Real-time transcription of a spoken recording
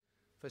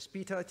First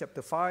Peter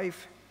chapter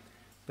 5,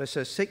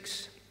 verses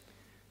 6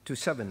 to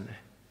 7.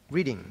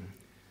 Reading.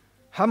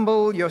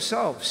 Humble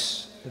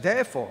yourselves,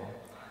 therefore,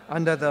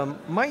 under the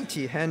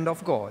mighty hand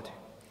of God,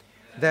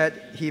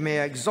 that he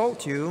may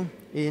exalt you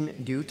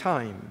in due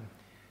time,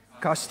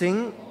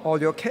 casting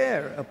all your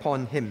care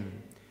upon him,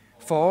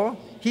 for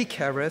he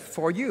careth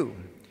for you.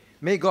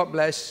 May God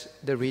bless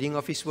the reading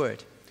of his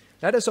word.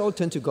 Let us all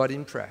turn to God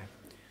in prayer.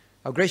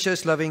 Our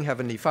gracious, loving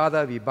Heavenly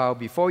Father, we bow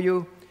before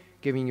you,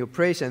 giving you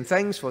praise and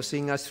thanks for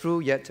seeing us through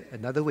yet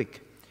another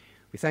week.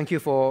 We thank you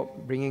for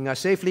bringing us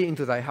safely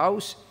into thy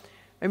house,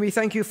 and we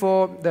thank you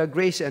for the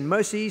grace and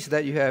mercies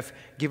that you have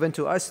given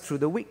to us through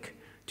the week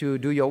to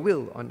do your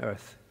will on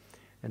earth.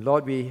 And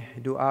Lord, we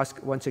do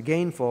ask once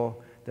again for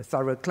the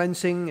thorough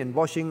cleansing and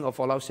washing of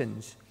all our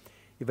sins.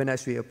 Even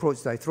as we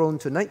approach thy throne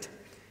tonight,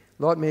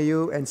 Lord, may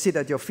you, and sit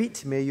at your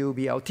feet, may you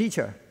be our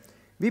teacher.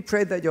 We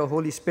pray that your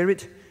Holy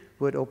Spirit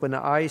would open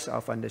our eyes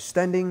of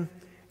understanding,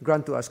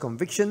 grant to us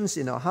convictions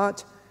in our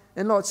heart,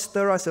 and Lord,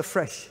 stir us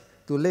afresh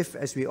to live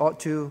as we ought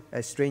to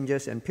as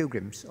strangers and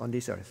pilgrims on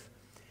this earth.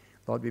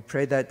 Lord, we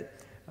pray that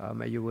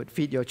you would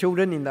feed your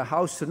children in the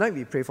house tonight.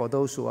 We pray for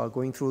those who are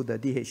going through the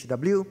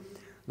DHW.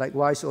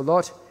 Likewise, O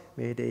Lord,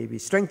 may they be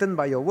strengthened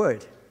by your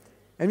word.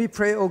 And we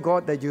pray, O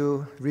God, that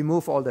you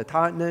remove all the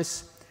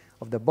tiredness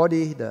of the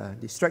body, the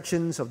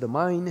distractions of the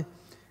mind,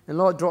 and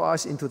Lord, draw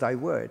us into thy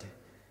word.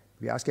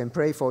 We ask and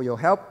pray for your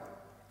help,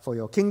 for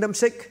your kingdom's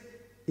sake,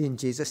 in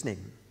Jesus'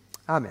 name.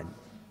 Amen.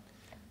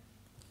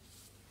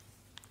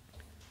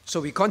 So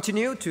we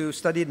continue to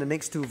study the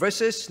next two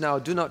verses. Now,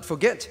 do not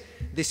forget,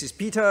 this is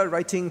Peter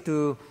writing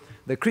to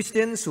the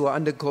Christians who are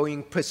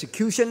undergoing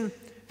persecution,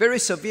 very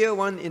severe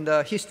one in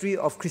the history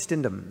of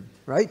Christendom,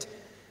 right?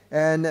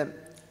 And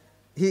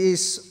he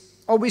is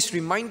always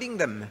reminding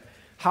them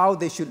how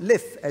they should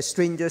live as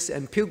strangers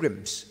and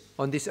pilgrims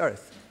on this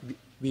earth.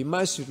 We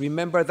must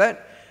remember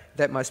that.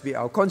 That must be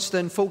our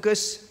constant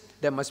focus.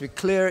 That must be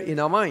clear in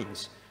our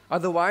minds.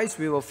 Otherwise,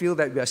 we will feel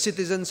that we are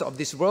citizens of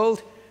this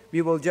world.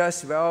 We will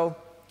just,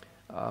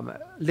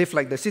 live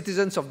like the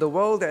citizens of the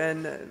world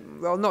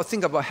and, not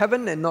think about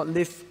heaven and not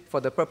live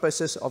for the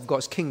purposes of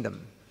God's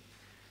kingdom.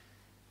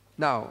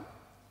 Now,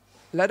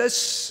 let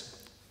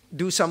us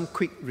do some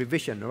quick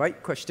revision, all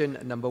right? Question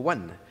number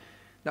 1.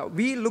 Now,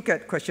 we look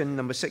at question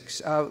number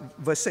 6,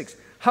 verse 6.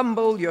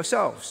 Humble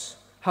yourselves.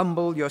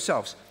 Humble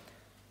yourselves.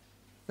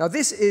 Now,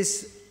 this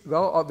is,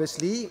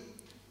 obviously,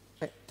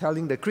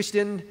 telling the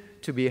Christian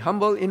to be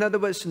humble, in other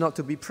words, not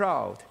to be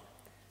proud.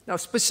 Now,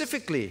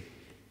 specifically,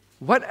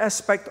 what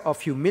aspect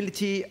of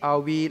humility are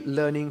we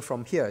learning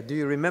from here? Do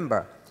you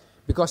remember?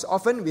 Because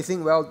often we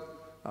think,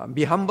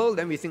 be humble,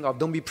 then we think of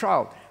don't be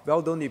proud.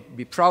 Well, don't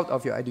be proud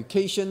of your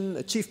education,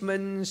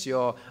 achievements,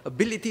 your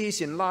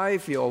abilities in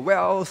life, your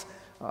wealth,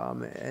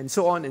 and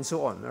so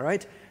on, all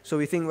right? So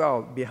we think,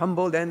 be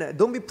humble, then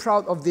don't be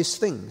proud of these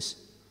things.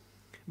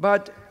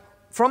 But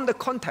from the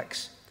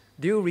context,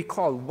 do you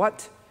recall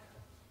what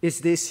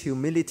is this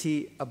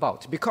humility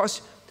about?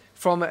 Because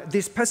from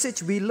this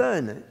passage, we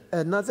learn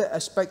another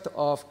aspect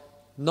of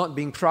not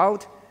being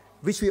proud,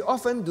 which we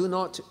often do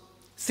not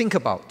think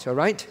about, all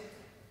right?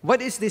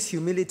 What is this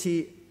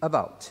humility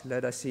about?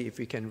 Let us see if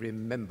we can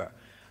remember.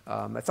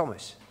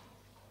 Thomas.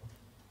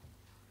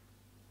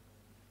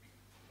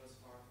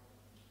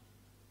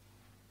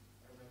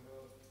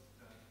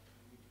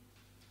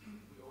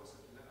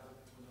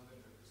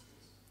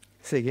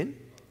 Say again?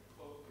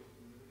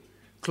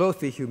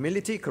 Clothed with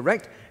humility,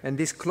 correct? And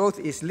this cloth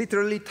is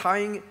literally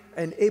tying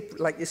an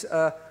apron, like it's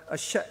an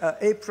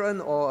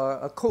apron or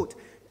a coat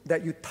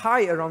that you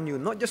tie around you.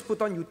 Not just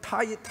put on, you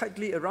tie it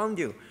tightly around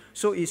you.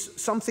 So it's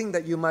something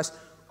that you must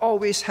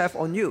always have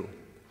on you.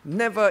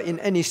 Never in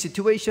any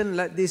situation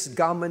let this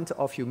garment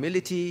of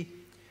humility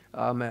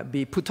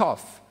be put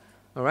off.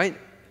 All right?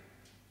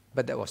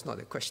 But that was not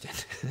the question.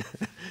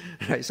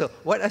 Right? So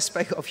what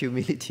aspect of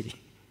humility?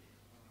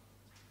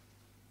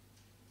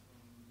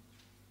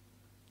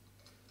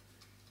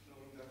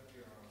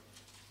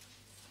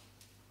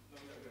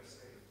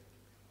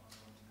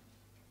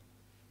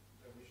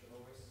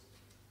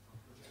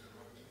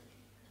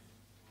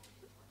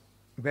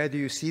 Where do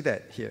you see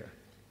that here?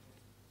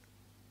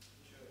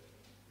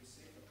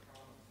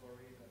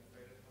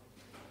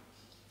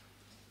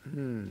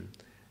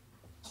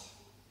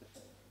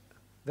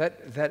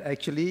 That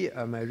actually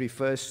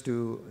refers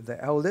to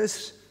the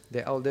elders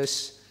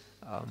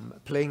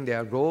playing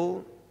their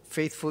role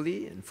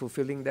faithfully and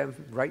fulfilling them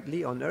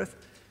rightly on earth.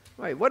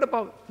 Right. What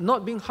about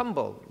not being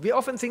humble? We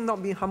often think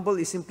not being humble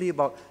is simply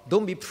about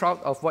don't be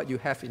proud of what you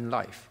have in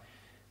life.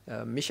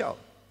 Michelle.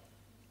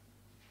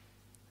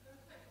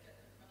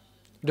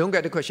 Don't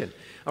get the question.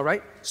 All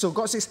right? So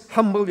God says,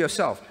 humble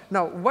yourself.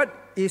 Now, what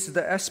is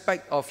the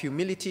aspect of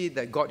humility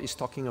that God is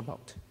talking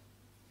about?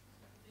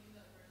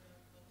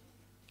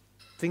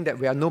 Think that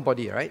we are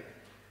nobody, right?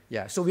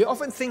 Yeah. So we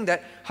often think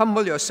that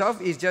humble yourself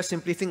is just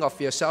simply think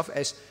of yourself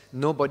as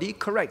nobody,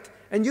 correct?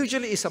 And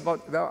usually it's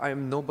about, I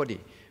am nobody.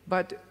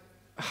 But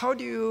how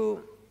do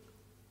you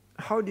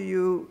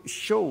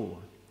show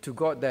to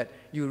God that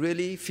you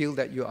really feel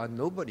that you are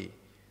nobody?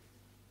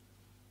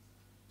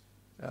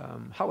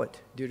 Howard,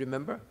 do you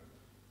remember?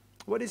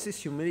 What is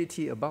this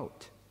humility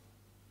about?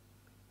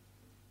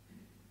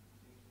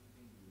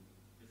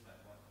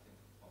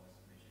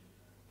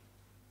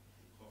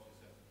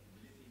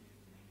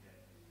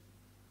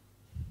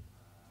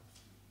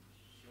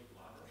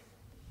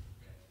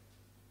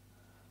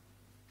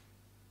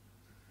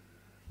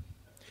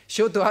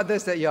 Show to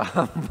others that you're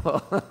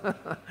humble.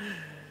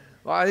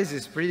 Wow, this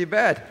is pretty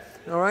bad.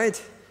 All right.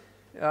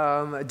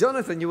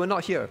 Jonathan, you were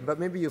not here, but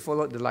maybe you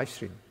followed the live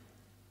stream.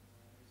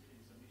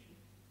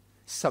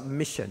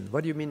 Submission.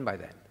 What do you mean by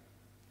that?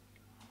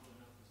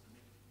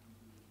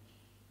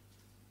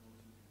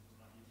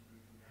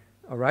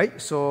 All right.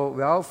 So,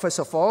 well, first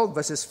of all,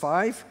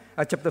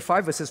 chapter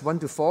 5, verses 1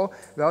 to 4.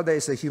 Well, there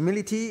is a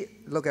humility.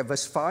 Look at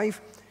verse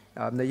 5.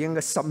 The younger,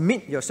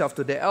 submit yourself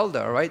to the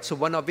elder. All right. So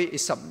one of it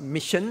is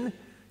submission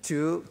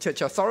to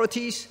church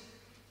authorities.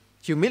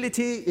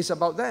 Humility is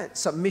about that,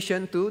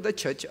 submission to the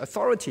church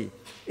authority.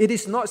 It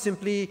is not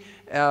simply,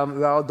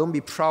 don't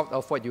be proud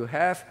of what you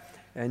have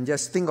and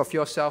just think of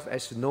yourself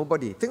as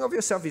nobody. Think of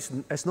yourself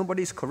as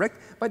nobody is correct,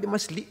 but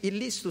it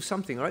leads to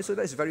something, all right? So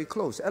that's very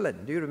close.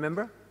 Ellen, do you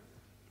remember?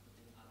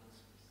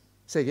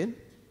 Say again?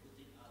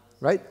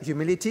 Right?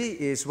 Humility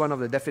is one of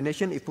the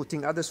definitions, is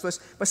putting others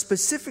first. But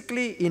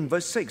specifically in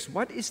verse 6,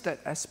 what is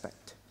that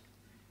aspect?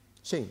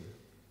 Shane?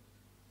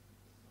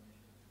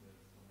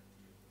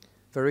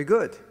 Very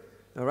good.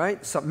 All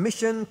right.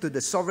 Submission to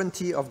the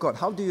sovereignty of God.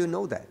 How do you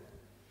know that?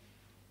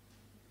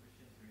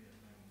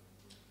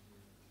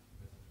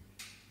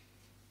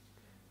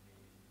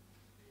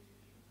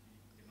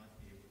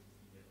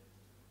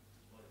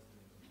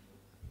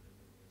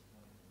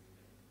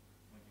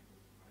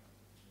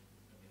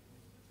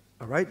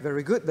 All right.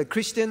 Very good. The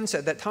Christians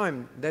at that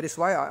time, that is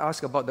why I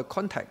asked about the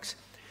context.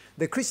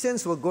 The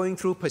Christians were going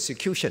through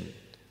persecution,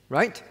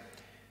 right?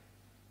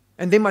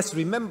 And they must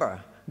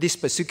remember, this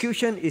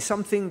persecution is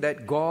something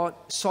that God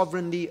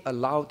sovereignly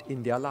allowed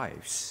in their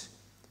lives.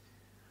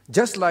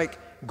 Just like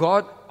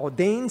God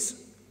ordains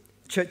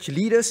church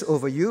leaders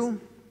over you,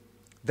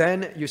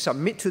 then you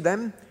submit to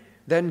them.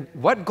 Then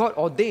what God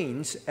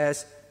ordains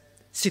as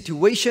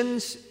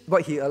situations,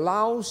 what He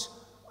allows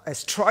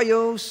as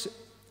trials,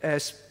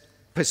 as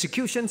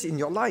persecutions in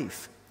your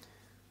life,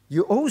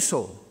 you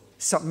also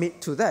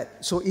submit to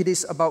that. So it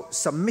is about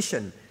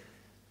submission.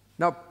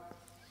 Now,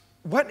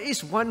 what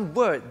is one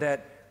word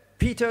that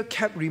Peter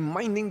kept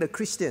reminding the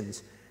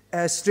Christians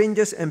as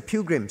strangers and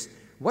pilgrims?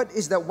 What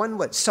is that one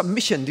word?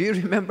 Submission. Do you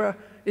remember?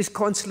 It's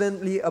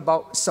constantly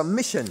about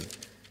submission.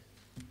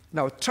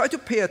 Now, try to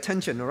pay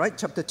attention, all right?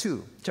 Chapter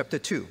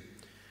 2.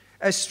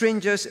 As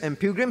strangers and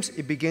pilgrims,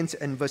 it begins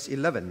in verse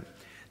 11.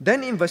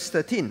 Then in verse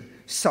 13,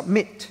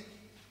 submit,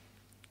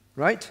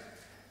 right?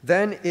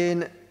 Then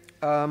in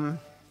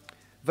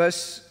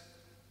verse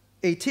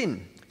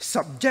 18,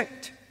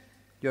 subject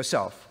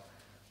yourself,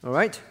 all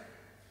right?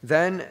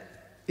 Then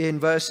in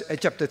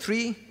chapter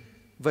 3,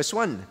 verse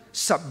 1,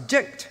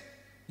 subject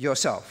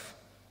yourself,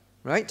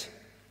 right?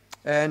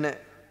 And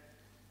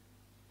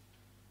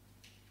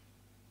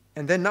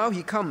then now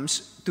he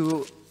comes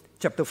to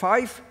chapter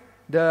 5,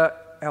 the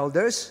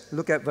elders.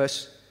 Look at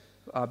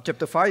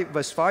chapter 5,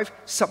 verse 5,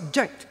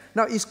 subject.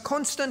 Now it's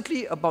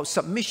constantly about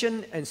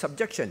submission and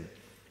subjection.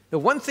 The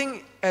one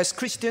thing as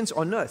Christians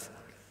on earth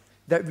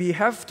that we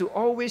have to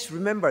always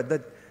remember,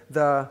 that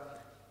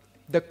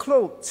the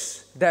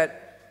clothes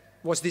that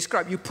was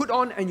described, you put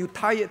on and you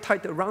tie it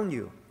tight around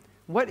you.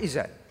 What is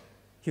that?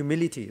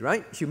 Humility,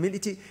 right?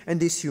 Humility. And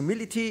this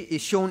humility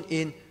is shown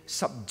in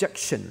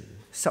subjection.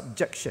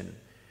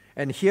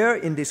 And here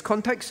in this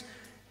context,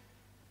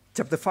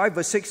 chapter 5,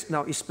 verse 6,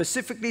 now is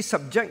specifically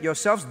subject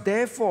yourselves,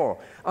 therefore,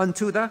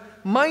 unto the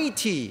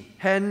mighty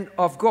hand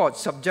of God.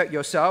 Subject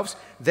yourselves,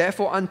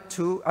 therefore,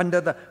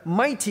 under the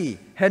mighty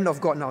hand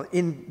of God. Now,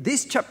 in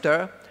this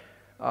chapter,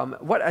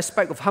 what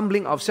aspect of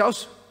humbling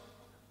ourselves?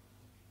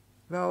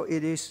 Well,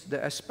 it is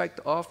the aspect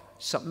of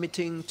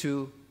submitting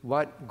to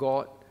what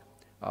God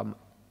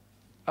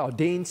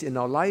ordains in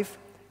our life,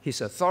 His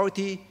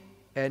authority,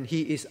 and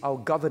He is our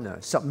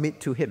governor.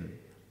 Submit to Him.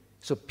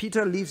 So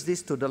Peter leaves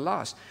this to the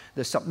last.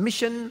 The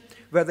submission,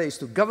 whether it's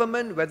to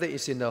government, whether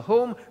it's in the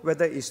home,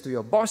 whether it's to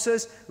your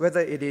bosses, whether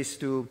it is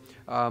to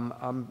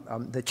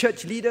the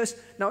church leaders.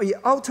 Now, it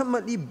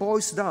ultimately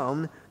boils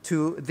down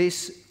to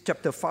this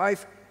chapter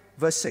 5,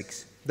 verse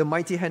 6. The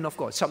mighty hand of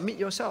God. Submit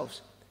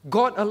yourselves.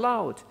 God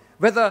allowed.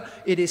 Whether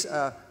it is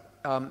a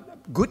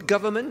good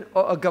government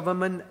or a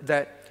government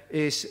that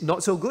is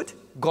not so good,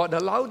 God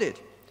allowed it.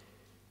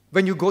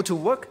 When you go to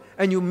work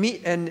and you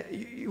meet and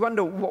you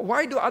wonder,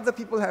 why do other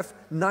people have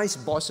nice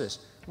bosses?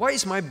 Why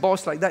is my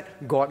boss like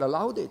that? God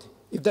allowed it.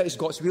 If that is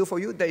God's will for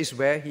you, that is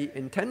where He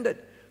intended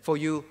for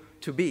you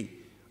to be.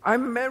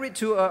 I'm married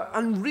to an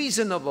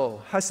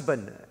unreasonable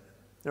husband,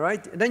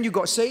 right? And then you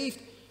got saved,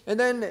 and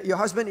then your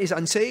husband is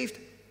unsaved.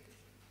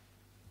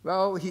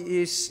 Well,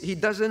 he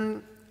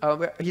doesn't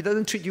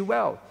treat you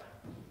well.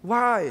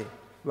 Why?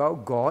 Well,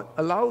 God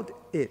allowed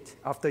it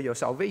after your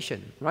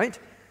salvation, right?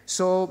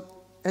 So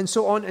and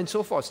so on and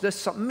so forth. The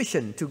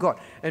submission to God.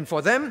 And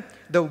for them,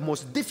 the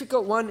most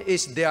difficult one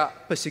is their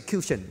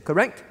persecution,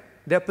 correct?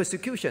 Their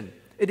persecution.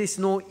 It is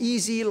no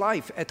easy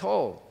life at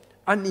all,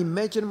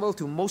 unimaginable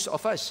to most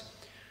of us.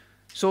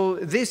 So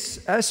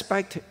this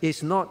aspect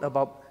is not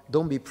about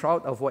don't be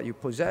proud of what you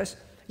possess.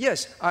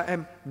 Yes, I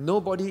am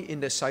nobody in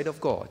the sight of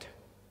God.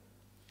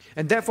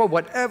 And therefore,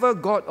 whatever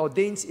God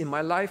ordains in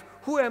my life,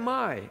 who am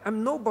I?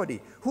 I'm nobody.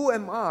 Who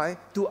am I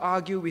to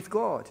argue with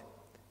God?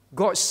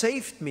 God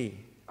saved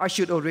me. I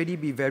should already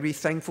be very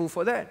thankful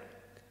for that.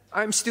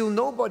 I'm still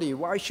nobody.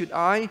 Why should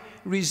I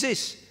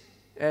resist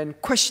and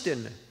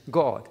question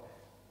God?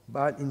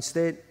 But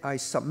instead, I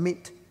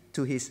submit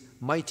to His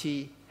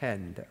mighty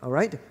hand. All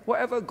right?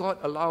 Whatever God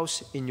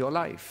allows in your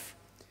life,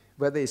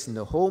 whether it's in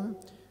the home,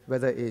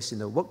 whether it's in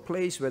the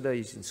workplace, whether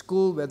it's in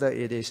school, whether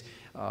it is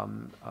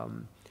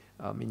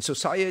in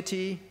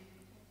society,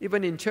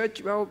 even in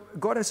church, well,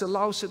 God has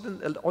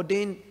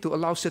ordained to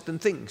allow certain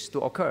things to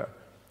occur.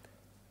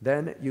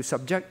 Then you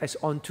subject as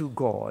unto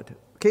God.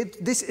 Okay,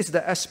 this is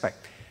the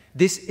aspect.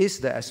 This is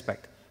the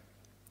aspect.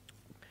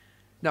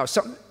 Now,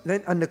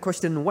 then under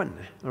question 1,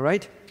 all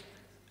right?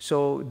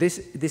 So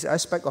this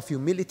aspect of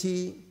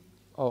humility,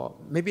 or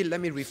maybe let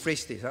me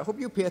rephrase this. I hope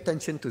you pay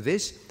attention to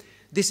this.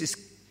 This is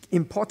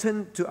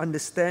important to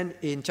understand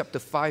in chapter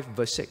 5,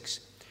 verse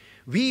 6.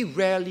 We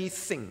rarely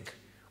think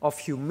of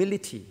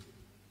humility.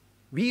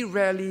 We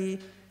rarely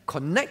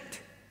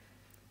connect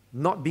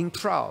not being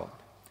proud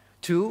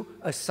to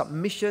a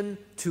submission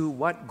to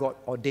what God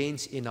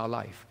ordains in our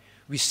life.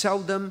 We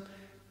seldom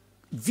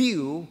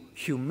view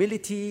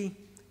humility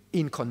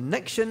in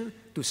connection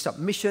to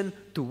submission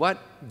to what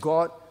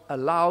God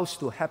allows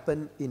to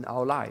happen in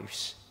our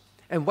lives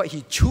and what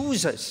He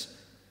chooses,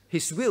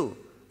 His will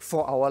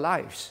for our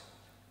lives.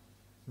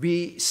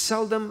 We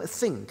seldom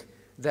think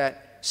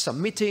that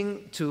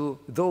submitting to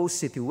those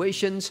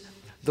situations,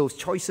 those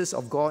choices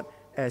of God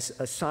as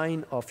a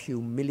sign of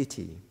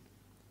humility.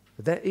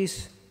 That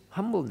is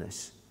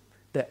humbleness,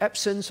 the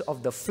absence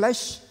of the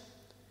flesh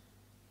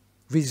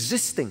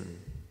resisting,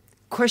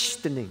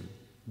 questioning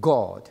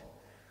God.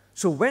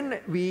 So when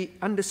we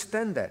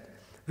understand that,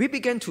 we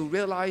begin to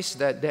realize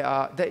that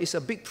there is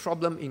a big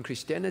problem in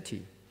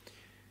Christianity.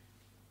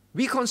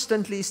 We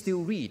constantly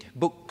still read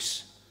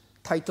books,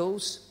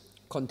 titles,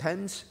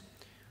 contents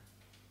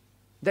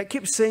that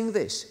keep saying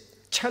this: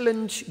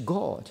 challenge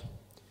God,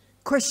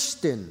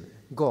 question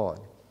God,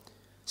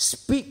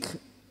 speak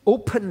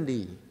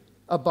openly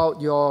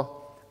about your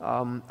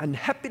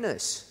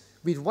unhappiness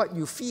with what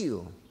you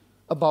feel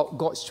about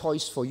God's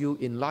choice for you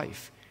in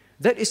life.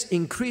 That is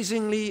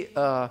increasingly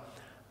a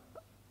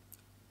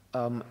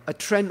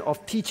trend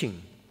of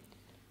teaching.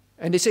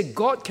 And they say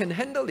God can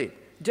handle it.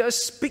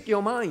 Just speak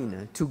your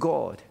mind to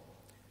God.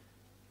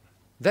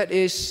 That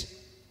is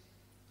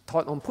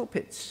taught on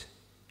pulpits,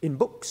 in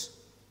books.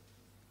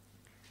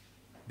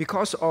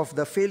 Because of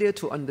the failure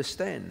to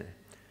understand,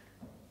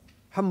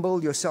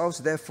 humble yourselves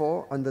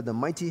therefore under the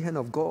mighty hand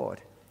of God,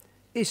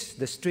 is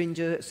the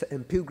stranger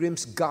and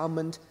pilgrim's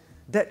garment.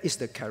 That is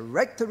the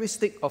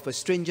characteristic of a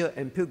stranger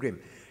and pilgrim.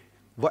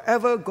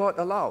 Whatever God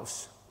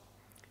allows,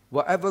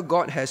 whatever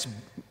God has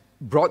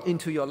brought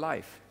into your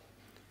life,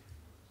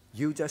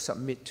 you just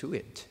submit to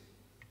it.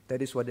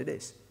 That is what it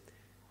is.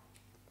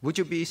 Would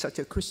you be such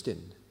a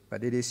Christian?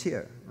 But it is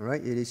here, all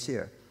right? It is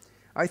here.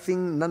 I think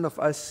none of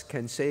us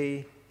can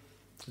say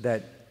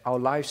that our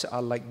lives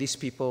are like these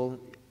people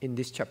in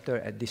this chapter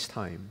at this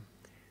time.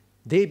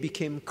 They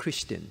became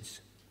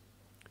Christians.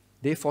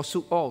 They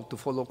forsook all to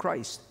follow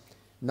Christ.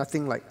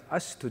 Nothing like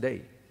us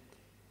today.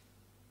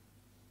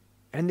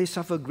 And they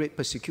suffer great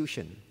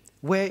persecution.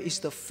 Where is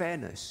the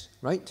fairness,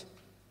 right?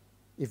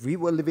 If we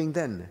were living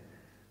then,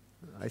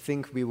 I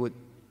think we would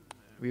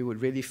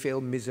really fail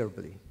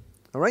miserably.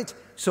 All right?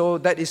 So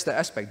that is the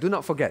aspect. Do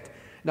not forget.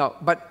 Now,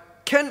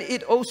 but can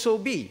it also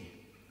be?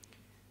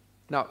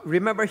 Now,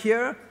 remember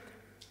here,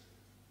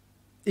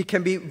 it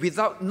can be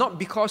without, not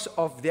because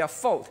of their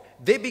fault.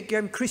 They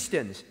became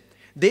Christians.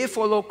 They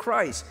follow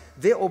Christ.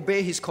 They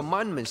obey His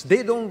commandments.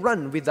 They don't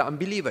run with the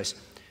unbelievers.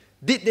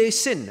 Did they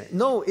sin?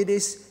 No, it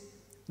is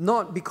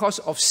not because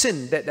of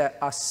sin that they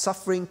are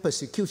suffering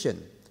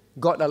persecution.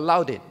 God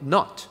allowed it,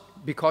 not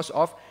because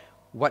of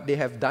what they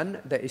have done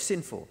that is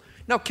sinful.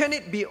 Now, can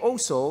it be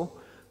also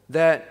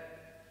that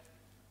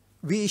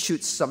we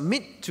should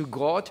submit to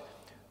God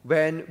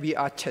when we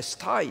are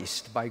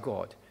chastised by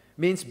God?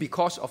 Means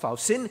because of our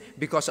sin,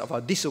 because of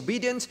our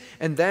disobedience,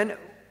 and then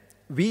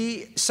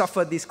we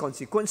suffer these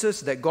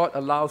consequences that God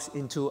allows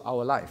into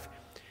our life.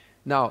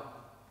 Now,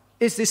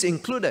 is this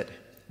included?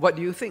 What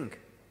do you think?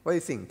 What do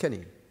you think,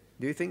 Kenny?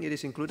 Do you think it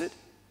is included?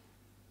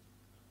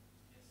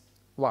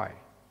 Why?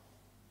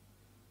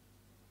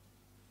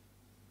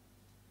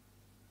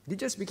 They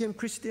just became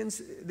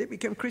Christians. They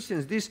became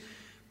Christians. These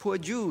poor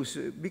Jews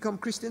become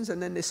Christians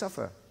and then they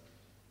suffer.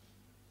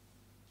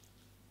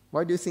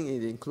 Why do you think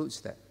it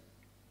includes that?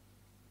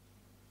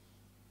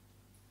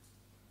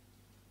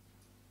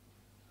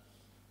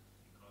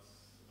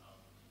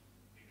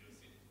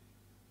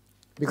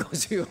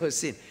 Because we will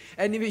sin.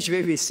 And in which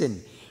way we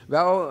sin?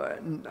 Well,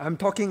 I'm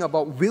talking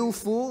about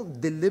willful,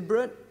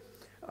 deliberate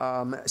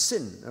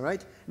sin, all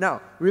right?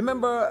 Now,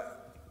 remember,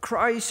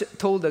 Christ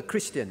told the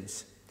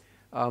Christians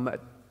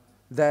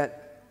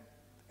that,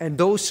 and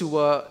those who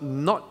were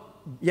not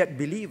yet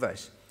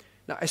believers,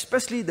 now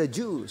especially the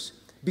Jews,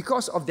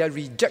 because of their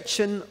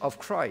rejection of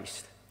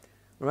Christ,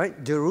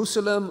 right?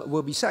 Jerusalem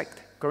will be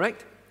sacked,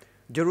 correct?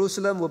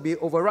 Jerusalem will be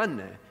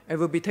overrun and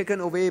will be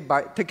taken over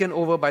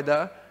by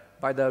the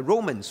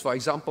Romans, for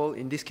example,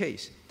 in this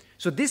case.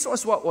 So this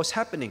was what was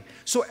happening.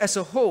 So as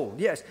a whole,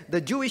 yes, the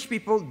Jewish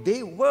people,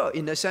 they were,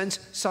 in a sense,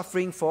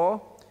 suffering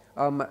for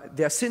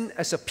their sin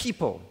as a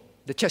people,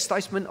 the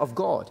chastisement of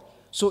God.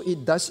 So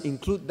it does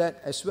include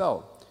that as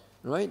well,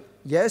 right?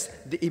 Yes,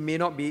 it may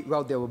not be,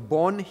 well, they were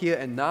born here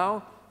and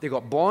now, they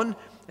got born,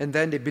 and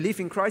then they believe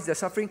in Christ, they're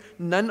suffering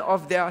none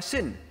of their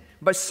sin.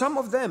 But some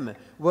of them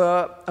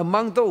were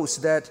among those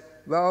that,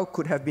 well,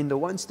 could have been the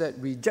ones that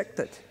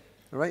rejected,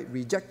 right?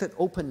 Rejected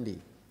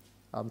openly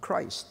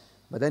Christ.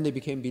 But then they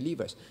became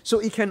believers. So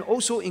it can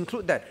also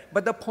include that.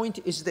 But the point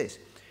is this.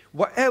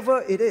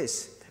 Whatever it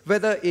is,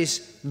 whether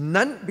it's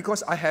none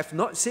because I have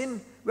not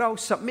sinned, well,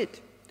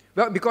 submit.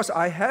 Well, because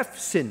I have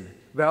sinned,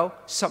 well,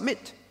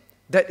 submit.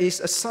 That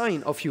is a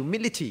sign of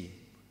humility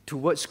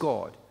towards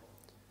God.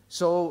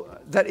 So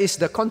that is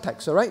the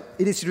context, all right?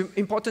 It is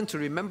important to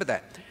remember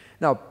that.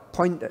 Now,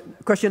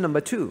 question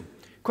number two.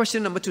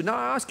 Question number two. Now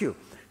I ask you,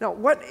 now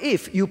what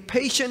if you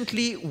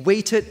patiently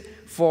waited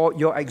for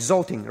your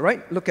exalting,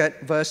 right? Look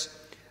at verse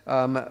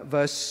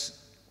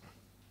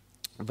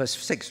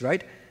 6,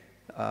 right?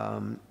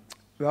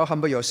 Well,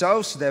 humble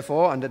yourselves,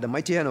 therefore, under the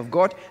mighty hand of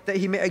God, that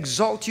he may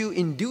exalt you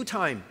in due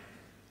time.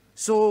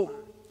 So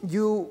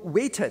you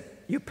waited,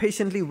 you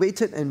patiently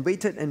waited and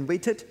waited and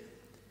waited,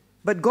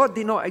 but God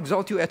did not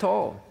exalt you at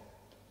all.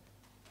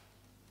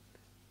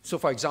 So,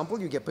 for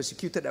example, you get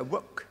persecuted at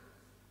work,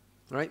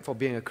 right, for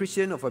being a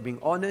Christian or for being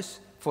honest,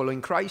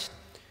 following Christ,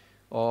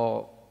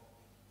 or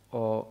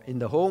in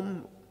the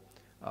home,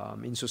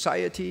 in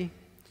society.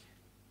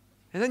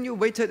 And then you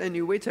waited and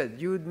you waited.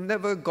 You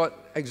never got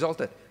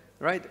exalted,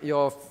 right?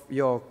 Your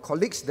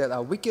colleagues that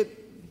are wicked,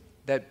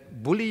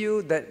 that bully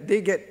you, that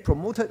they get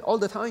promoted all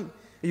the time.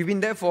 You've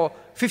been there for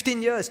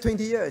 15 years,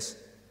 20 years,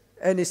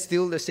 and it's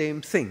still the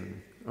same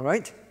thing, all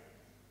right?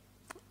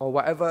 Or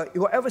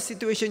whatever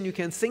situation you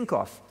can think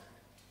of.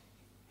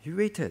 You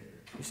waited.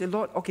 You say,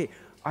 Lord, okay,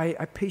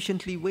 I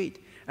patiently wait,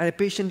 and I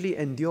patiently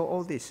endure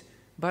all this.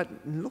 But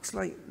it looks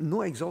like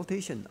no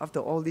exaltation after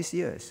all these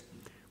years.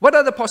 What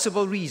are the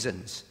possible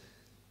reasons?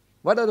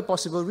 What are the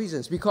possible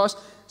reasons? Because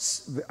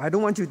I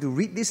don't want you to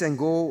read this and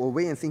go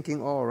away and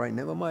thinking, all right,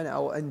 never mind,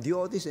 I'll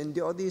endure this.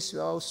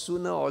 Well,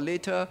 sooner or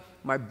later,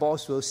 my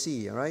boss will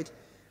see, all right?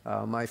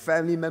 My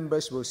family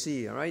members will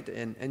see, all right?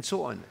 And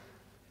so on.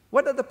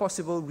 What are the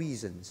possible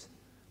reasons?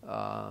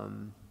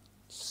 Xing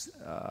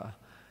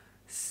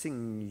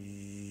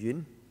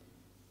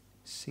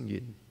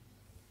Yun.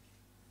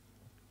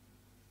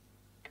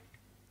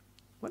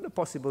 What are the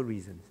possible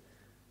reasons?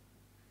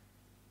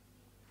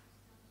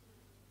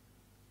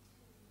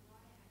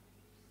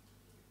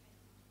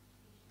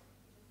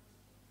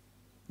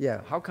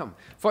 Yeah, how come?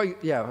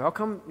 How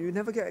come you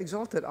never get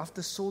exalted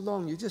after so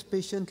long? You just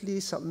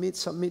patiently submit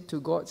to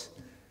God.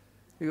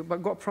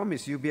 But God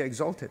promised you'll be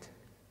exalted.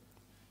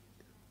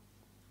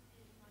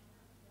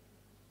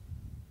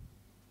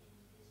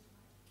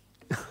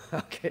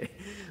 Okay,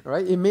 all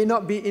right. It may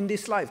not be in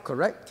this life,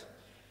 correct?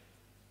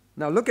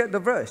 Now look at the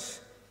verse.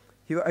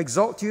 He will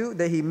exalt you,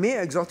 that he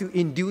may exalt you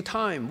in due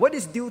time. What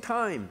is due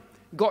time?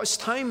 God's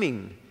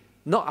timing,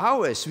 not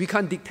ours. We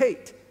can't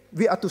dictate.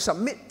 We are to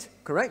submit,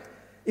 correct?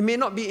 It may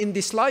not be in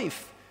this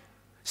life.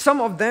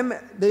 Some of them,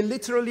 they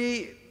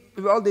literally,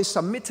 they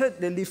submitted,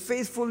 they lived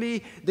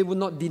faithfully, they would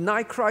not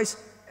deny Christ,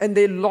 and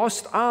they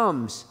lost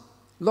arms,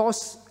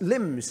 lost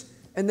limbs,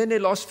 and then they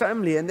lost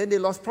family, and then they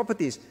lost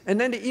properties, and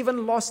then they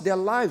even lost their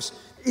lives.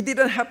 It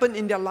didn't happen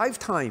in their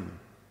lifetime.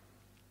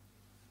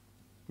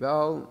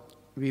 Well,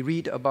 we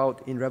read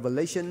about in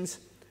Revelations,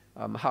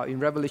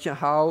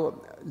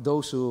 how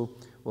those who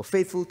were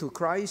faithful to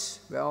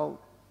Christ, how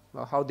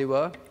they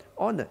were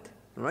honored,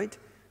 right?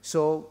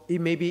 So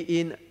it may be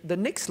in the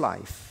next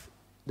life,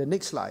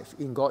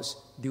 in God's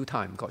due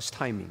time, God's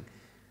timing.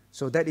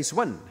 So that is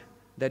one.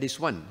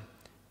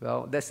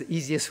 Well, that's the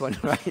easiest one,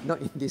 right?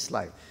 Not in this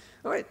life.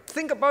 All right,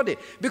 think about it.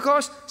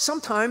 Because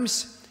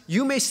sometimes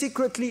you may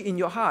secretly in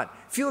your heart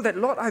feel that,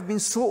 Lord, I've been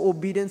so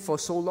obedient for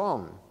so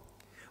long.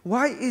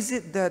 Why is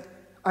it that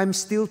I'm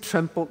still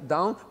trampled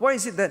down? Why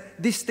is it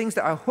that these things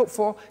that I hope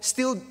for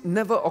still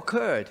never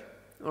occurred?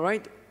 All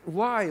right?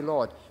 Why,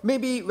 Lord?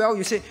 Maybe,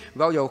 you say,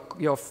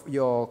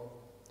 your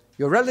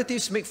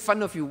relatives make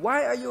fun of you.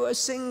 Why are you a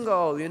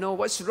single?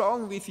 What's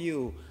wrong with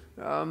you?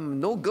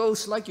 No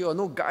girls like you or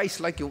no guys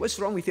like you. What's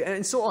wrong with you?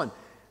 And so on.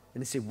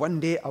 And they say, one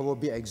day I will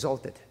be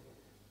exalted.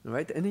 All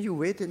right? And then you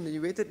waited,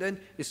 then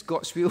it's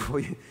God's will for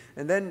you.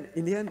 And then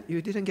in the end,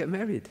 you didn't get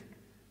married.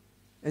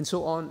 And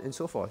so on and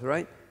so forth,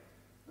 right?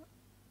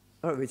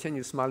 All right, Wei Chen,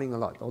 you're smiling a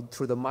lot. All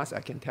through the mask,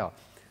 I can tell.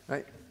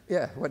 Right?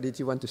 Yeah, what did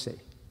you want to say?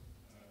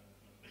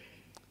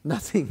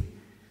 Nothing.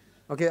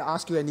 Okay, I'll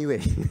ask you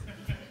anyway.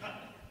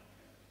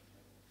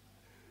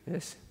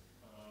 Yes?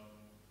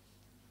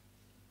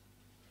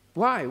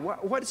 Why?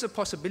 What is the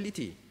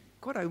possibility?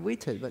 God, I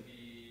waited, but...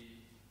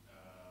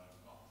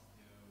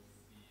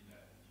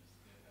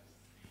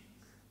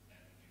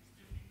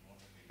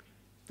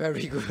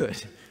 Very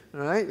good. All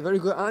right, very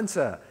good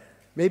answer.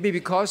 Maybe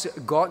because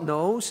God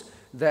knows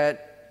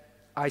that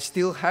I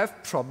still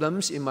have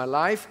problems in my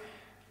life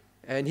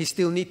and He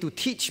still needs to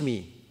teach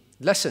me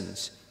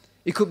lessons.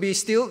 It could be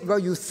still, well,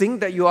 you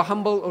think that you are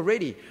humble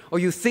already, or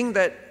you think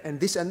that, and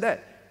this and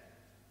that.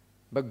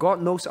 But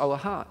God knows our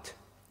heart.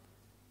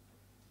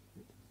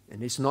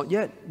 And it's not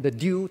yet. The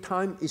due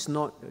time is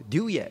not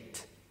due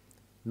yet.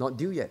 Not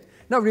due yet.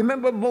 Now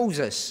remember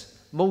Moses.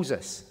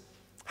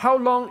 How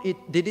long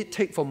did it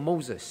take for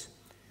Moses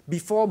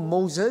before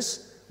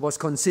Moses was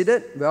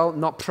considered, well,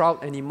 not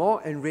proud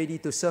anymore and ready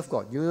to serve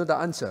God? You know the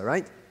answer,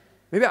 right?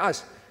 Maybe I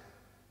ask,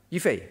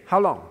 Yifei,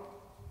 how long?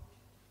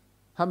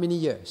 How many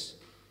years?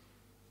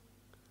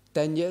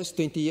 10 years,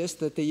 20 years,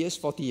 30 years,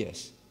 40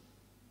 years?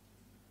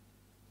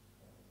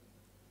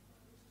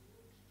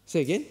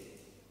 Say again?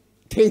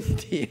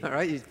 20, all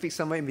right? You pick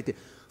somewhere in between.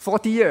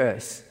 40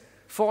 years.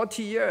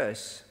 40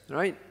 years,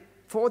 right?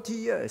 40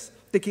 years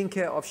taking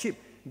care of sheep.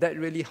 That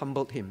really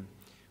humbled him.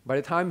 By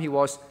the time he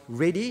was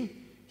ready,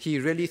 he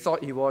really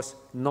thought he was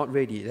not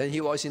ready. Then he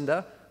was in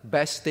the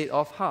best state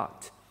of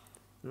heart.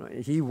 Right?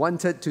 He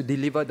wanted to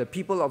deliver the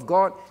people of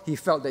God. He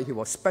felt that he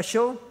was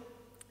special.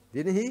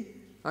 Didn't he?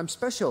 I'm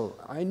special.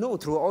 I know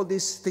through all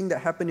these things that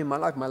happened in my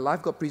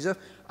life got preserved.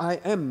 I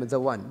am the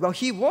one. Well,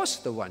 he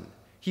was the one.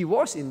 He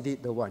was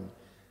indeed the one.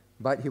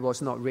 But he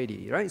was not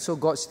ready, right? So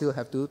God still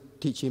have to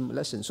teach him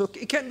lessons. So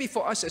it can be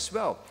for us as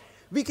well.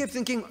 We keep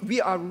thinking, we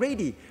are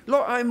ready.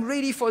 Lord, I'm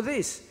ready for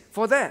this,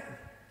 for that.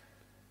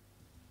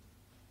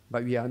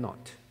 But we are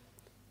not.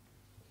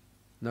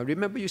 Now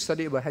remember you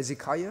studied about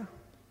Hezekiah?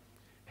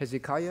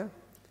 Hezekiah,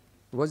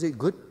 was it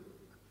good?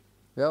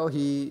 Well,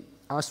 he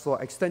asked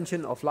for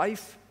extension of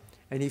life.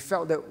 And he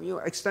felt that,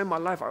 extend my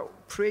life, I'll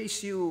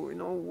praise you.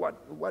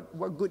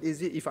 What good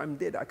is it if I'm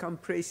dead? I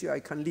can't praise you, I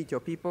can't lead your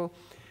people.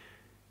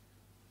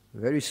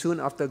 Very soon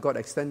after God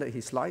extended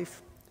his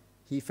life,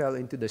 he fell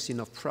into the sin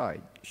of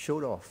pride.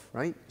 Showed off,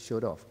 right?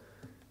 Showed off.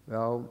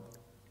 Well,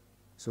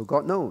 so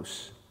God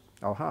knows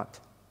our heart.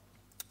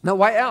 Now,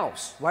 why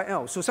else? Why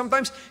else? So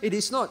sometimes it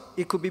is not.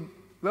 It could be,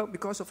 well,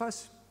 because of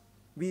us.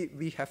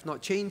 We have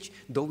not changed,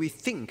 though we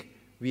think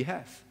we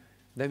have.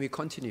 Then we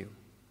continue.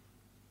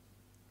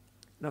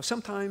 Now,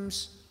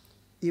 sometimes,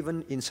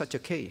 even in such a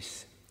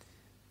case,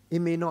 it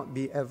may not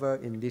be ever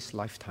in this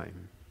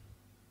lifetime.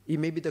 It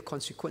may be the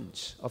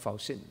consequence of our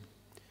sin.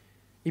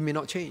 It may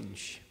not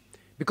change.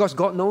 Because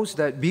God knows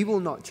that we will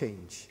not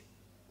change.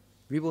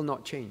 We will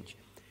not change.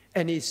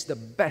 And it's the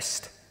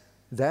best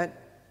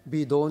that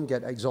we don't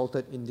get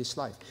exalted in this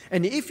life.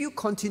 And if you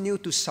continue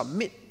to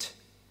submit,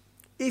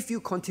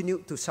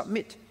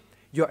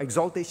 your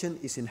exaltation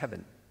is in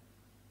heaven.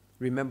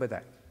 Remember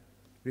that.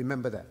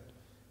 Remember that.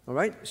 All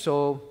right?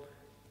 So,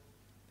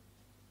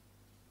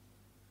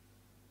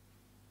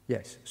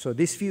 yes. So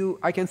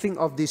I can think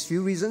of these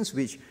few reasons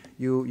which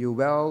you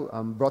well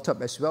brought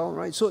up as well,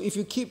 right? So if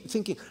you keep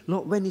thinking,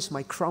 Lord, when is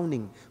my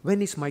crowning? When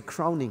is my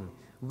crowning?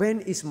 When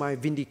is my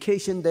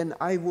vindication? Then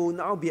I will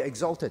now be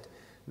exalted.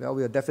 Well,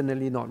 we are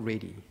definitely not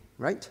ready,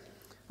 right?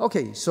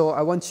 Okay, so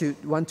I want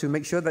to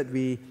make sure that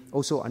we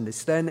also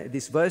understand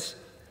this verse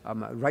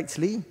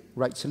rightly.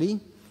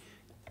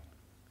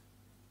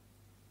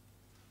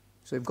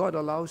 So if God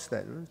allows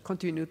that,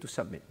 continue to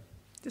submit.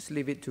 Just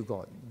leave it to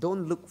God.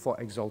 Don't look for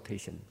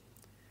exaltation.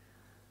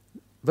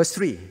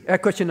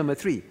 Question number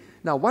 3.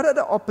 Now, what are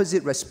the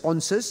opposite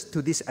responses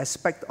to this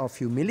aspect of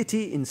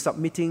humility in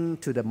submitting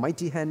to the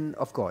mighty hand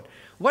of God?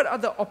 What are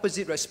the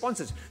opposite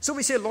responses? So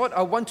we say, Lord,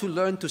 I want to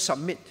learn to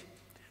submit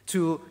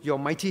to your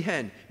mighty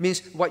hand.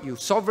 Means what you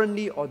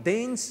sovereignly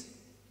ordains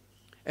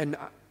and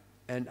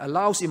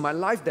allows in my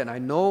life, then I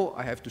know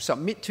I have to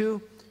submit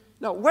to.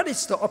 Now, what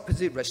is the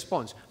opposite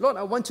response? Lord,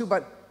 I want to,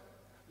 but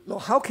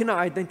Lord, how can I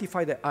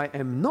identify that I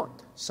am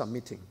not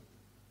submitting?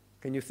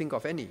 Can you think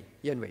of any?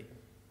 Yan Wei.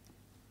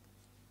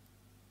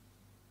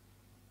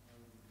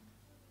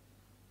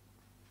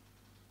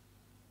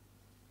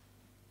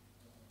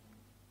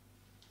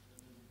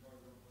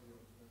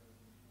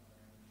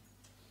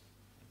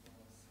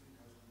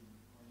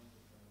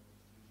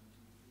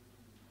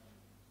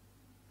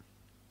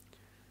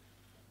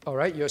 All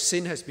right, your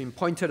sin has been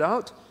pointed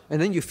out, and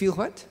then you feel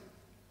what?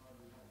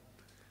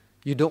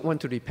 You don't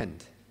want to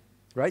repent,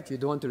 right? You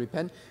don't want to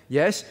repent.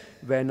 Yes,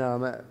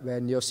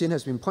 when your sin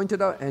has been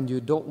pointed out and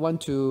you don't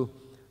want to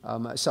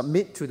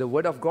submit to the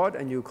word of God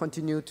and you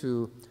continue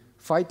to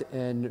fight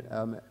and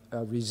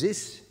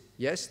resist,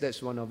 yes,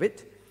 that's one of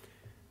it.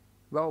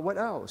 Well, what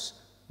else?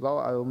 Well,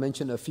 I will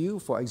mention a few.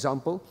 For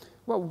example,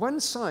 well, one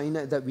sign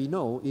that we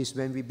know is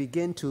when we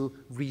begin to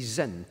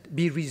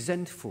be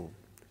resentful.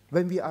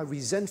 When we are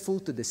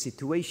resentful to the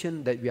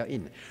situation that we are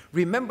in.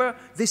 Remember,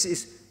 this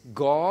is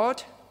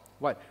God,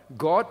 what?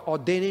 God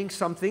ordaining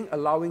something,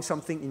 allowing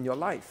something in your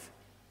life.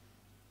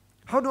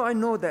 How do I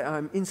know that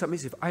I'm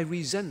insubmissive? I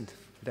resent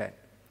that.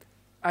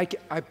 I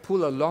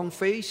pull a long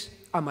face.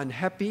 I'm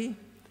unhappy.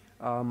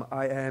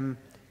 I am...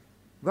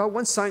 Well,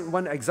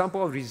 one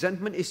example of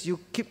resentment is you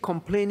keep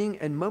complaining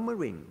and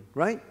murmuring,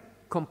 right?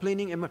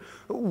 Complaining and murmuring.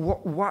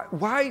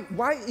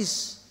 Why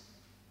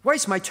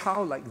is my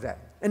child like that?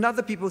 And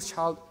other people's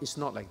child is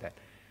not like that.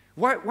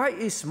 Why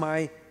is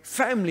my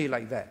family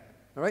like that?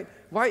 All right?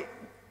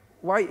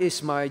 Why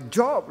is my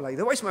job like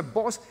that? Why is my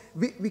boss?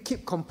 We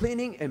keep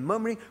complaining and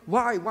murmuring.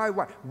 Why?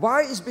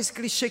 Why is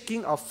basically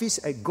shaking our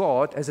fist at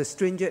God as a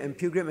stranger and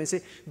pilgrim and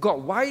say,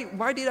 God,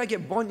 why did I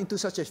get born into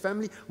such a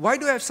family? Why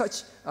do I have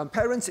such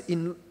parents?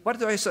 Why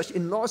do I have such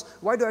in-laws?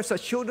 Why do I have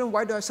such children?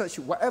 Why do I have such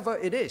whatever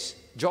it is?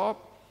 Job?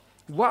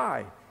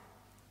 Why?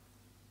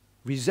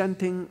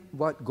 Resenting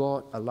what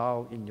God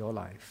allowed in your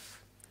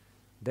life.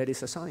 That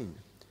is a sign.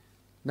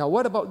 Now,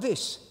 what about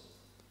this?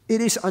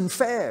 It is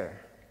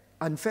unfair.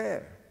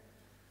 Unfair.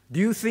 Do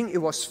you think it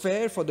was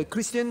fair for the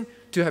Christian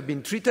to have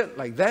been treated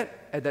like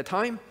that at that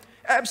time?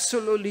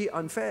 Absolutely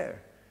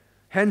unfair.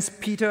 Hence,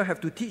 Peter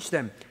have to teach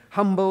them,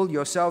 humble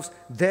yourselves,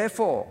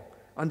 therefore,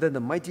 under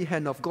the mighty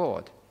hand of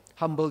God.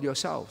 Humble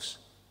yourselves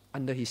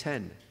under His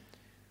hand.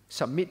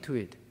 Submit to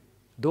it.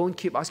 Don't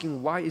keep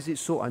asking, why is it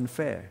so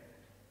unfair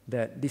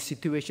that this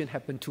situation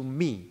happened to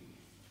me?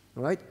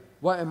 Right?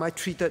 Why am I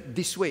treated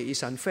this way?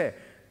 It's unfair.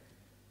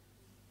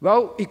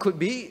 Well, it could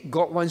be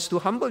God wants to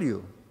humble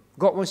you.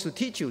 God wants to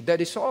teach you, that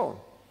is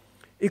all.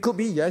 It could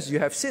be, yes, you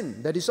have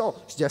sinned, that is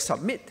all. Just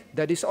submit,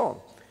 that is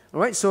all. All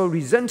right, so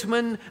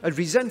resentment, a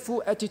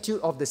resentful attitude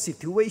of the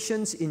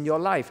situations in your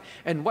life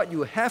and what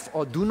you have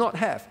or do not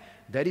have,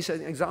 that is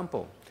an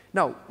example.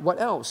 Now, what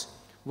else?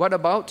 What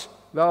about,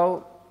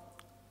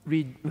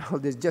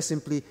 there's just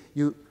simply,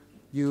 you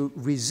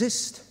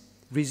resist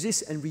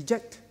and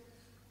reject.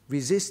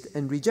 Resist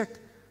and reject.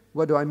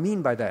 What do I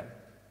mean by that?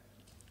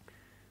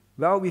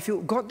 Well, we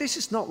feel, God, this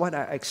is not what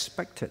I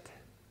expected.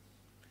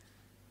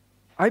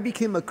 I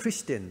became a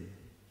Christian.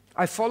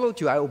 I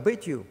followed you. I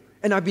obeyed you.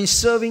 And I've been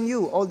serving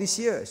you all these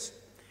years.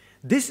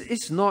 This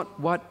is not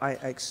what I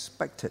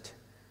expected.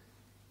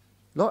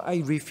 Lord,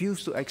 I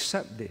refuse to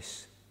accept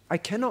this. I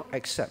cannot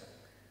accept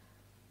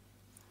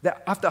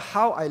that after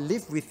how I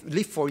live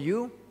for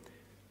you.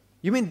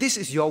 You mean this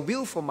is your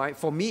will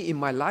for me in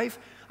my life?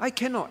 I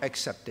cannot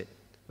accept it.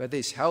 Whether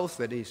it's health,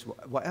 whether it's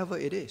whatever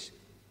it is.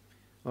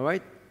 All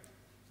right?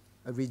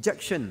 A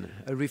rejection,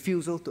 a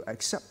refusal to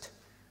accept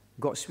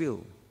God's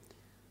will.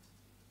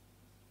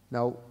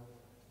 Now,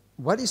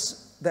 what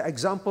is the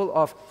example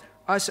of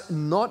us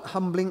not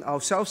humbling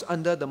ourselves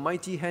under the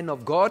mighty hand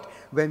of God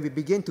when we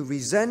begin to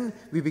resent,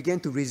 we begin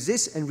to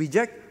resist and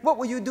reject? What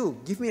will you do?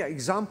 Give me an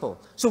example.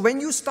 So when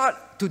you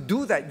start to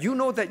do that, you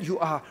know that you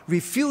are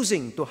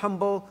refusing to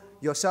humble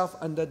yourself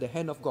under the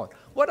hand of God.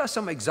 What are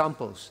some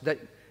examples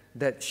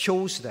that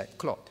shows that,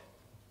 Claude?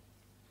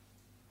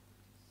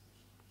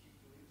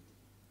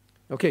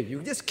 Okay,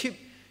 you just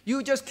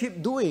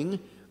keep doing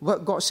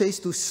what God says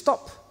to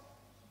stop.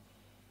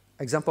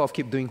 Example of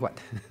keep doing what?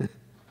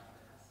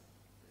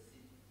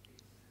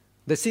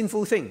 The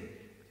sinful thing.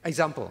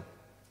 Example.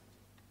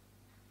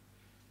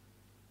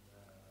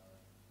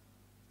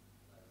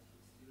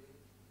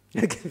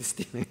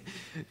 Stealing.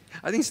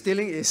 I think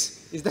stealing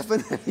is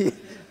definitely,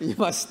 you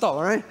must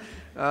stop, right?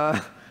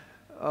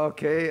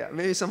 Okay,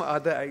 maybe some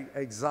other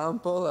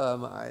example.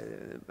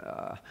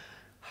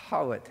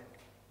 Howard.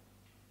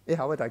 Hey,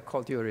 Howard, I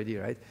called you already,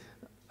 right?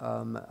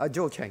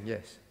 Joe Chang,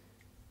 yes.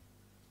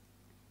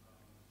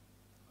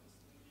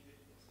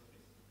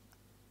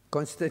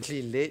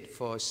 Constantly late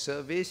for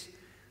service.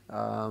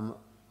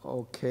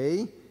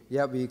 Okay.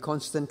 Yeah, we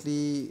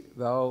constantly,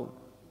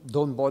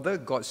 don't bother.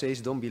 God says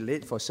don't be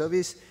late for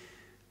service.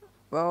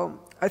 Well,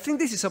 I think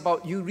this is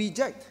about you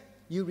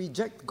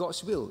reject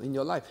God's will in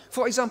your life.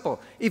 For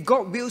example, if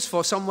God wills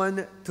for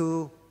someone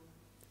to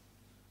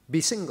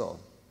be single,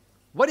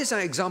 what is an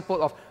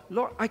example of,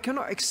 Lord, I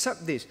cannot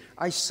accept this.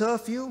 I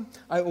serve you,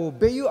 I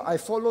obey you, I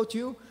followed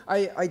you,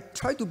 I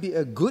try to be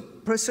a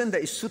good person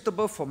that is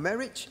suitable for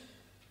marriage.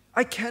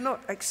 I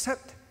cannot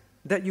accept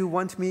that you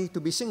want me to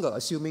be single,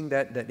 assuming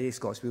that is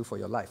God's will for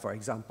your life, for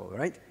example,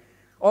 right?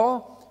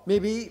 Or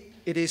maybe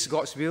it is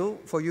God's will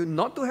for you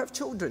not to have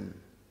children.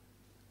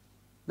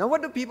 Now,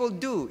 what do people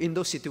do in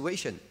those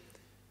situations?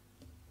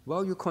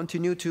 Well, you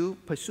continue to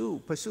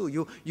pursue.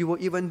 You will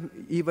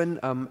even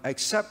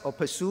accept or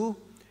pursue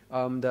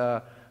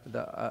the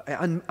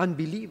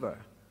unbeliever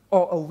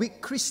or a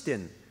weak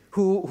Christian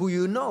who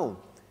you know.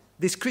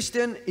 This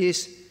Christian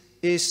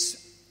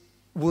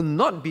will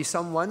not be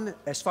someone,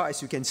 as far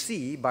as you can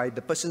see by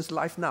the person's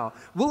life now,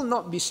 will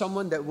not be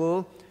someone that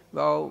will,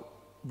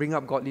 bring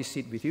up godly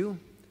seed with you.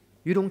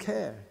 You don't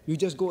care. You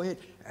just go ahead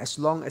as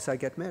long as I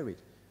get married.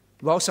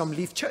 Well, some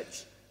leave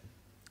church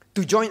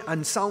to join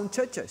unsound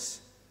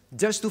churches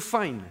just to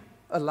find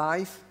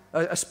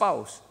a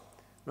spouse,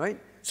 right?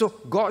 So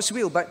God's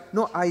will, but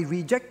no, I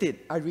reject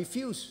it. I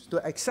refuse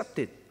to accept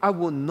it. I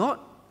will not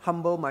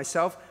humble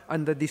myself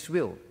under this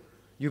will.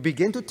 You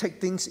begin to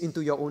take things into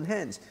your own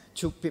hands.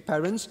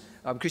 Parents,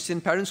 Christian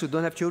parents who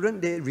don't have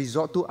children, they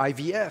resort to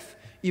IVF.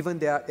 Even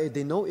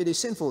they know it is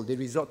sinful, they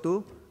resort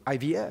to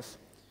IVF.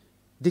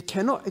 They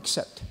cannot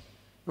accept.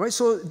 Right?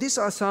 So these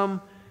are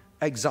some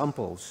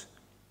examples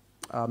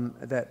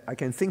that I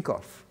can think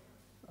of.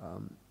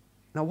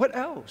 Now what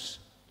else?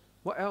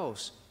 What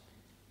else?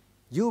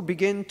 You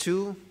begin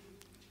to,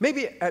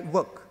 maybe at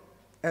work.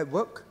 At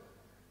work?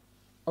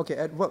 Okay,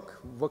 at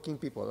work. Working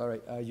people, all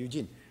right,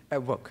 Eugene.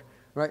 At work,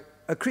 right?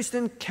 A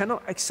Christian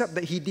cannot accept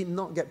that he did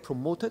not get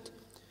promoted.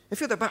 I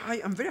feel that, but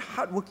I'm very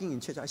hardworking in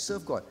church. I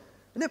serve God.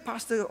 And then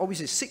pastor always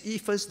says, seek ye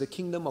first the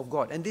kingdom of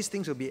God. And these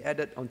things will be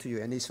added unto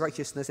you. And his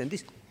righteousness and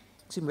this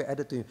will be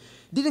added to you.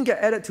 Didn't get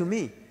added to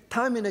me.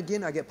 Time and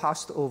again, I get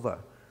passed over.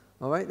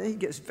 All right? Then he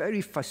gets very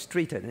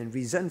frustrated and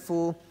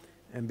resentful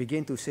and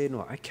begin to say,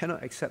 no, I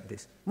cannot accept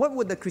this. What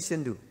would the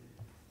Christian do?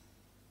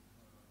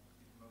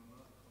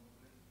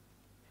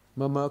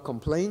 Murmur,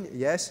 complain.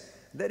 Yes,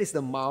 that is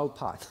the mild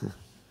part.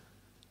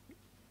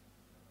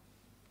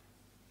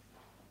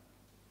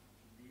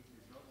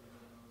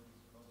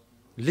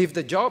 Leave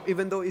the job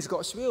even though it's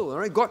God's will. All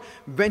right? God,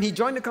 when he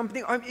joined the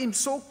company, I'm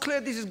so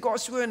clear this is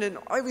God's will, and then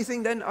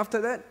everything then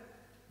after that,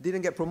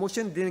 didn't get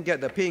promotion, didn't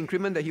get the pay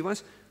increment that he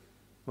wants.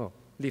 Well,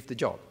 leave the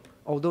job.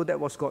 Although that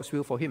was God's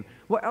will for him.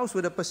 What else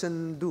would a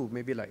person do?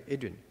 Maybe like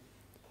Adrian.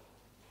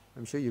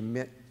 I'm sure you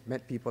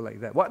met people like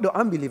that. What do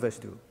unbelievers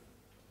do?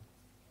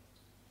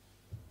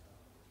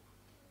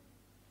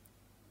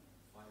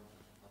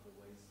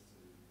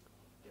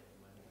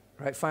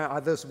 Right, find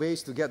other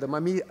ways to get the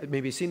money,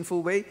 maybe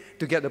sinful way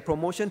to get the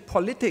promotion.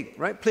 Politic,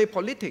 right? Play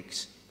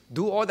politics.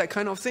 Do all that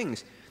kind of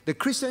things. The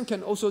Christian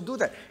can also do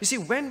that. You see,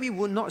 when we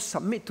will not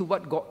submit to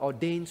what God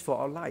ordains for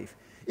our life.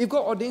 If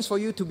God ordains for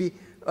you to be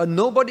a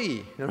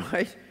nobody,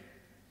 right?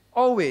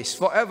 Always,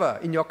 forever,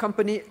 in your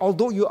company,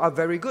 although you are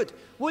very good,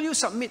 will you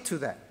submit to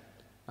that?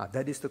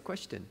 That is the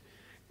question.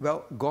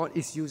 Well, God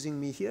is using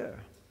me here.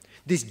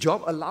 This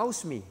job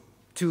allows me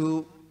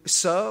to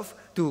serve,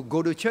 to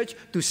go to church,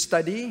 to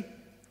study,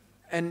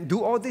 and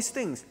do all these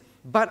things.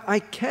 But I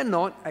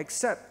cannot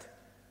accept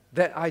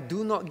that I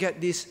do not get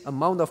this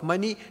amount of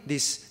money,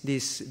 this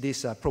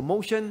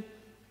promotion.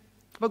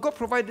 But God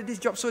provided this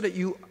job so that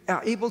you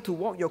are able to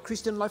walk your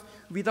Christian life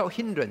without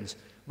hindrance.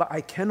 But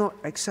I cannot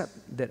accept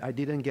that I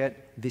didn't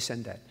get this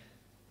and that.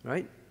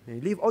 Right? And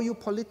you leave all you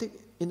politic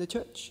in the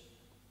church.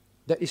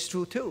 That is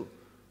true too.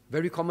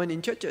 Very common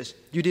in churches.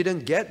 You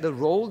didn't get the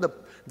role,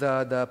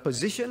 the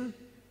position.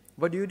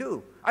 What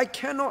do? I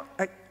cannot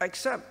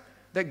accept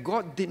that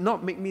God did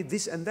not make me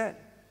this and that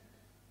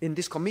in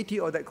this committee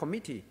or that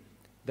committee.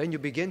 Then you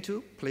begin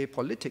to play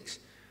politics.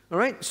 All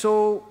right?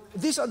 So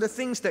these are the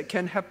things that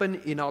can happen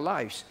in our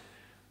lives.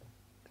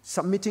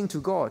 Submitting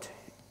to God,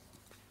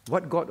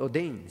 what God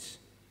ordains,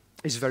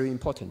 is very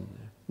important.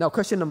 Now,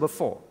 question number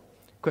 4.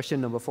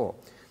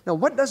 Now,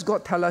 what does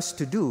God tell us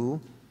to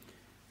do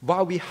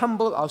while we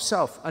humble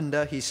ourselves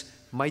under His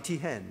mighty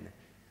hand?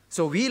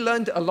 So we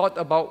learned a lot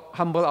about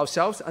humble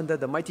ourselves under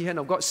the mighty hand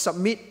of God.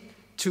 Submit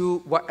to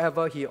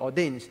whatever He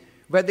ordains.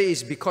 Whether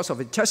it's because of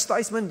a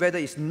chastisement, whether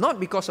it's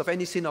not because of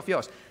any sin of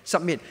yours,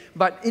 submit.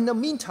 But in the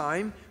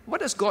meantime,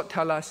 what does God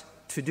tell us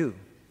to do?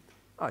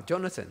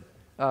 Jonathan.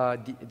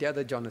 The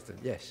other Jonathan,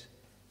 yes.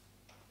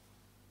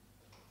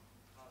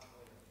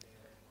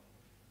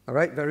 All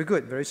right, very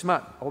good, very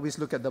smart. Always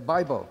look at the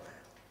Bible.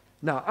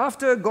 Now,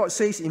 after God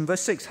says in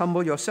verse 6,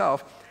 humble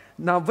yourself.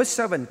 Now, verse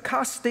 7,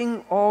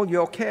 casting all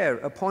your care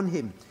upon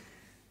Him.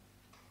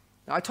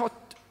 Now, I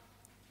taught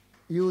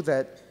you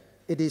that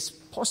it is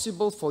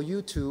possible for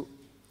you to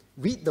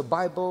read the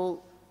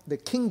Bible, the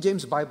King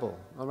James Bible,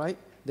 all right?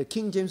 The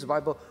King James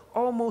Bible,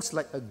 almost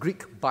like a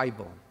Greek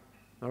Bible,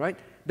 all right?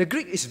 The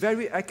Greek is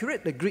very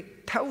accurate. The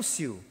Greek tells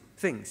you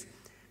things.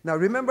 Now,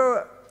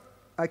 remember,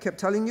 I kept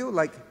telling you,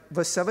 like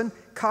verse 7,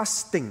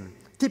 casting,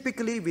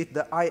 typically with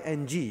the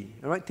ing,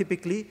 all right?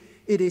 Typically,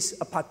 it is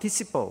a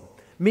participle,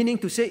 meaning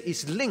to say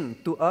it's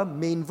linked to a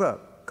main verb,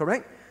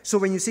 correct? So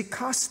when you see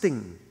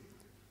casting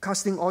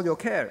all your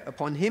care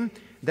upon Him,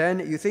 then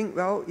you think,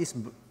 well, it's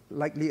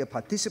likely a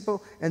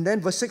participle. And then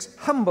verse 6,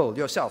 humble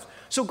yourself.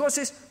 So God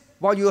says,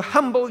 while you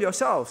humble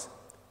yourselves,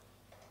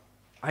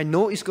 I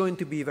know it's going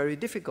to be very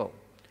difficult.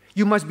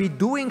 You must be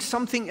doing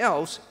something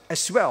else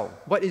as well.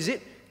 What is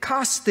it?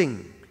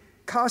 Casting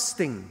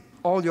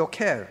all your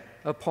care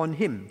upon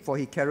Him, for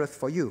He careth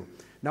for you.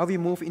 Now we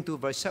move into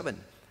verse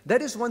 7.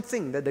 That is one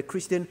thing that the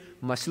Christian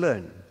must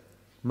learn.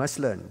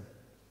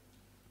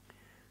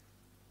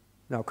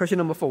 Now, question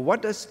number 4,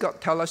 what does God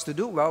tell us to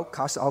do? Well,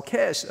 cast our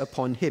cares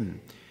upon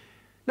Him.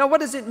 Now, what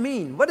does it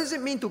mean? What does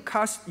it mean to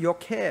cast your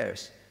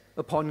cares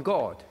upon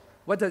God?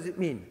 What does it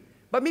mean?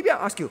 But maybe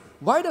I'll ask you,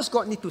 why does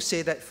God need to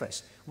say that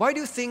first? Why do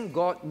you think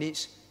God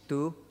needs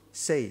to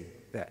say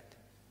that?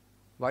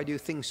 Why do you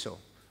think so?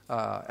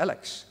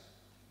 Alex?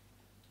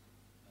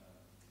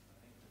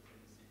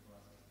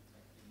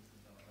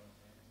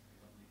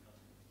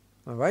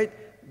 All right.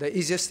 The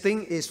easiest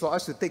thing is for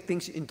us to take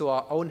things into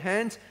our own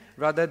hands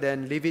rather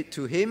than leave it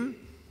to Him.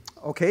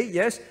 Okay,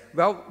 yes.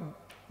 Well,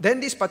 then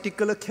this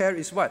particular care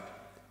is what?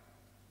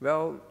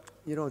 well,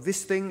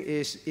 this thing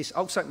is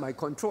outside my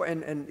control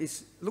and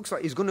it looks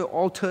like it's going to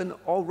all turn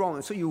all wrong.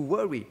 And so you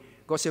worry.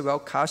 God said, well,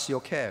 cast your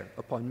care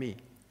upon me.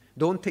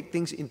 Don't take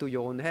things into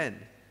your own hand.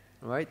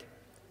 All right?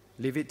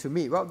 Leave it to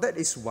me. Well, that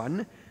is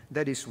one.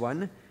 That is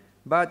one.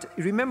 But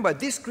remember,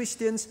 these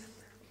Christians,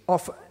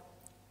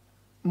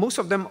 most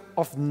of them,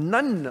 of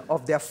none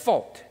of their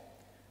fault.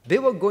 They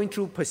were going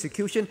through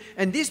persecution,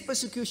 and these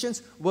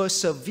persecutions were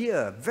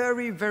severe,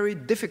 very, very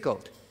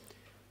difficult.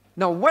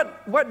 Now,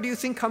 what do you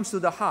think comes to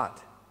the heart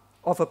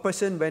of a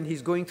person when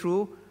he's going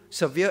through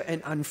severe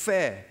and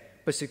unfair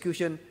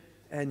persecution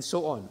and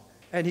so on?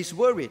 And he's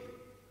worried.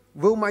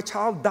 Will my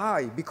child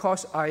die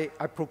because I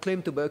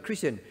proclaim to be a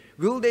Christian?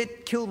 Will they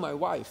kill my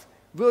wife?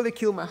 Will they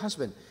kill my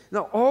husband?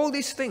 Now, all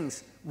these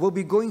things will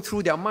be going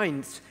through their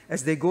minds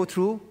as they go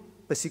through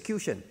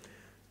persecution.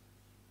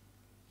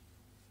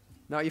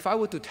 Now, if I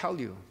were to tell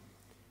you,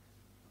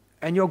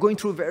 and you're going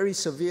through very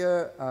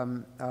severe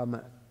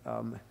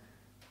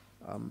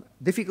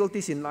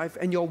difficulties in life,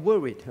 and you're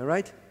worried, all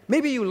right?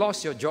 Maybe you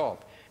lost your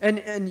job, and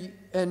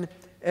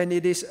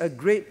it is a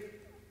great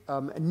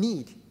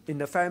need in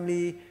the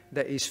family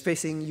that is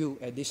facing you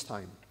at this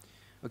time.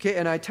 Okay,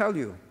 and I tell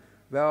you,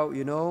 well,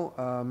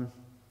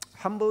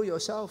 humble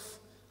yourself.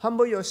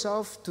 Humble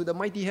yourself to the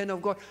mighty hand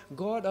of God.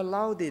 God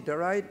allowed it, all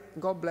right?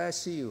 God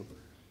bless you.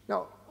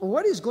 Now,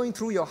 what is going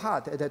through your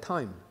heart at that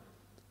time?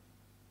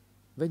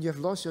 When you have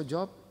lost your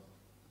job,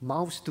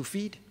 mouths to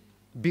feed,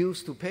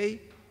 bills to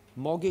pay,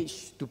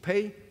 mortgage to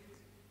pay.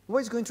 What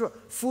is going through?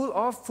 Full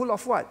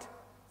of what?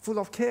 Full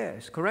of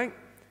cares, correct?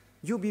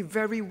 You'll be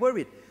very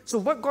worried. So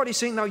what God is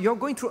saying now, you're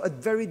going through a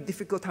very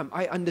difficult time.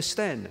 I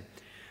understand.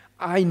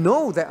 I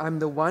know that I'm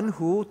the one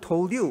who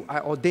told you, I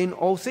ordain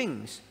all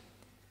things.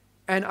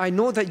 And I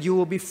know that you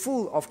will be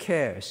full of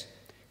cares.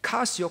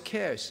 Cast your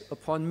cares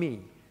upon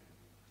me.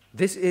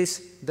 This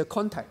is the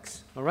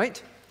context, all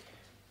right?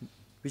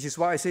 Which is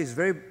why I say it's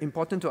very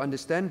important to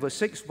understand verse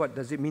 6, what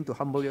does it mean to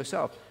humble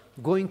yourself?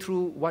 Going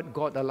through what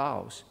God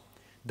allows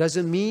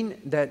doesn't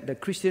mean that the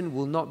Christian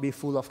will not be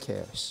full of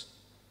cares,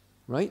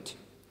 right?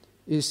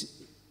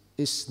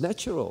 It's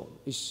natural,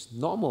 it's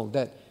normal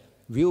that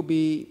we'll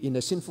be in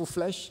the sinful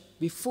flesh,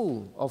 be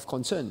full of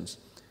concerns.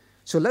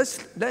 So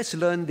let's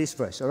learn this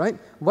verse, all right?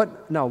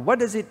 What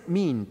does it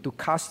mean to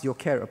cast your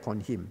care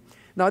upon him?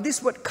 Now,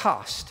 this word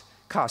cast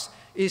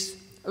is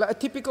like a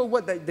typical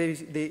word that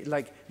they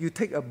like. You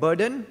take a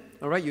burden,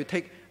 all right? You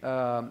take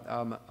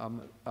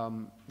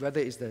whether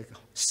it's the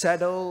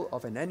saddle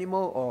of an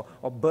animal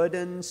or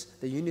burdens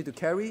that you need to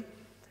carry,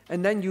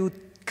 and then you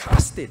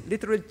cast it,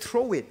 literally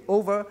throw it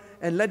over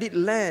and let it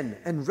land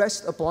and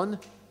rest upon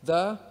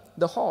the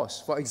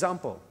horse, for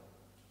example.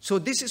 So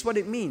this is what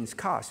it means,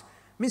 cast.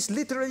 It means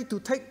literally to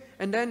take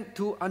and then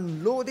to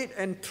unload it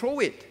and throw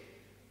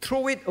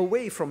it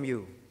away from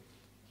you.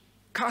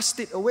 Cast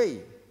it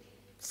away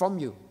from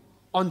you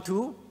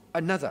onto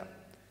another.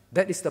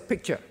 That is the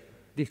picture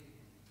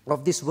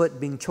of this word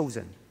being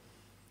chosen.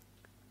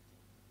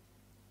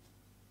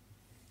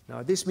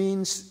 Now this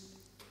means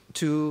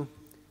to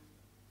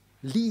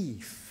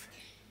leave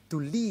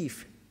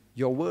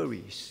your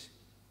worries,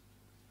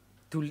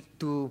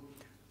 to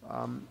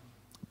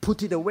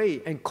put it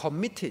away and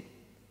commit it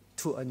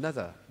to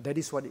another. That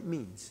is what it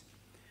means.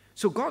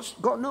 So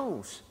God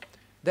knows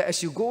that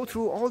as you go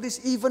through all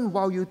this, even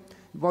while you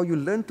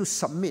learn to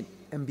submit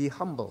and be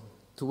humble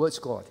towards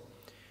God,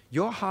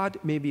 your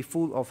heart may be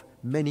full of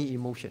many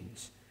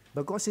emotions.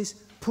 But God says,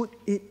 put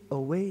it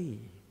away.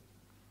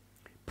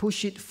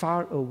 Push it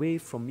far away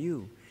from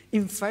you.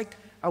 In fact,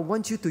 I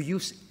want you to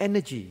use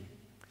energy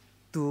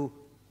to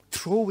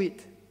throw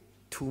it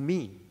to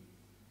me.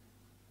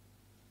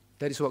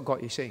 That is what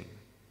God is saying.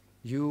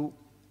 You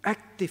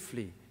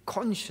actively,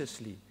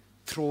 consciously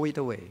throw it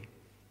away.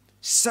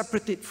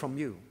 Separate it from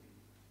you.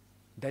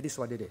 That is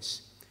what it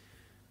is.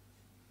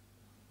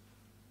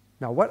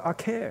 Now, what are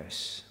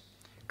cares?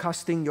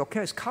 Casting your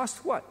cares.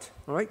 Cast what?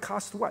 All right,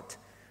 cast what?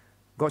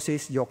 God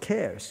says, your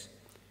cares.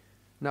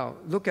 Now,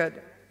 look at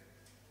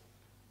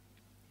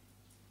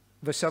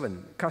verse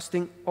 7.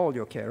 Casting all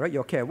your care, right?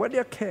 Your care. What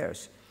are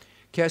cares?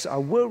 Cares are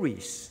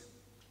worries,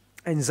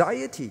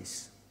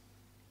 anxieties,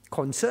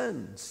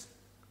 concerns,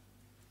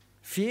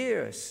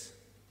 fears,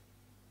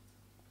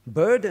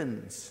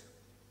 burdens,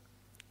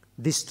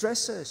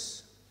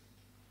 distresses.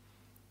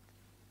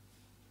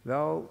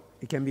 Well,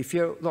 it can be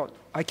fear. Lord,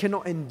 I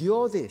cannot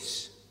endure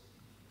this.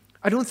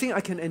 I don't think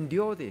I can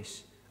endure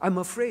this. I'm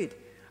afraid.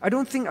 I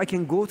don't think I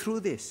can go through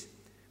this.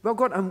 Well,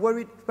 God, I'm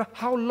worried. But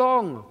how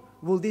long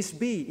will this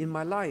be in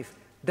my life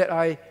that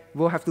I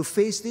will have to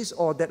face this,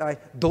 or that I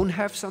don't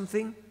have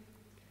something?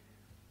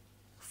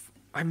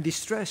 I'm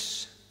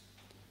distressed.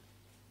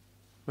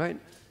 Right?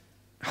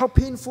 How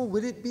painful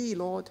will it be,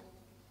 Lord?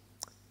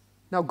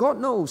 Now, God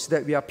knows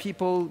that we are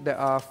people that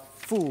are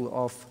full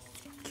of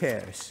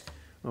cares.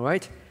 All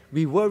right?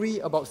 We worry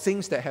about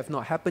things that have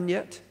not happened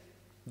yet.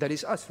 That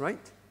is us, right?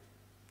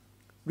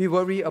 We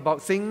worry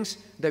about things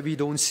that we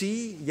don't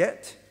see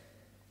yet.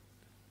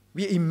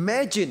 We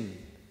imagine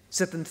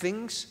certain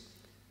things.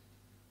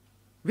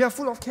 We are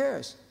full of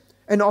cares.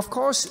 And of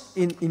course,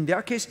 in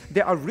their case,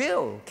 there are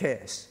real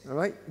cares, all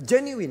right?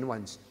 Genuine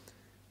ones.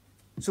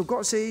 So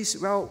God says,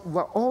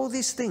 well, all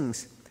these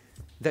things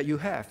that you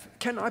have,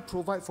 can I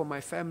provide for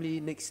my family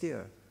next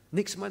year,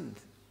 next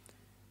month?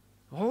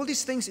 All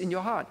these things in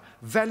your heart,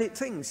 valid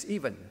things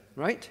even,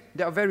 right?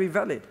 They are very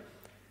valid.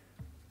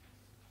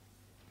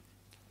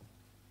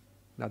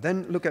 Now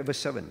then look at verse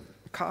 7.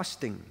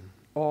 Casting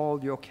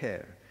all your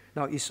care.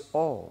 Now it's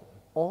all.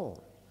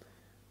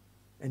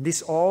 And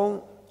this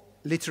all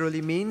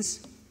literally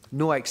means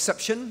no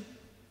exception.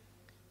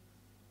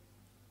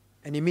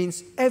 And it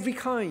means every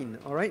kind,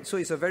 all right? So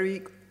it's a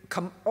very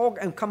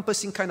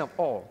all-encompassing kind of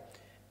all.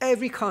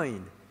 Every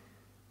kind.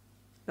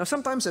 Now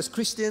sometimes as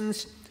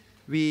Christians,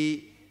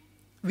 we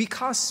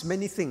cast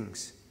many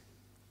things.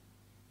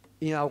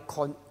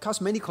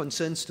 Cast many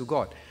concerns to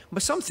God.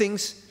 But some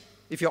things,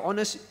 if you're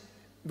honest,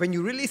 when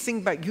you really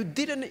think back, you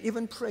didn't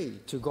even pray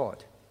to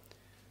God.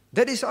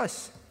 That is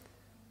us.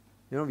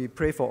 We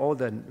pray for all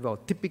the,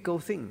 typical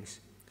things.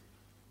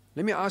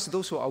 Let me ask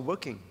those who are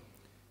working.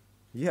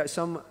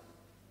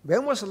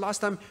 When was the last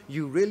time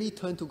you really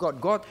turned to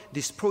God? God,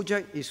 this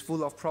project is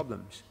full of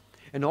problems.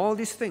 And all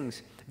these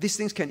things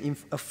can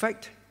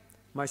affect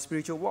my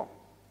spiritual walk,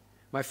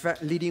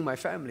 leading my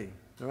family,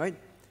 all right?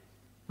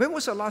 When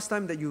was the last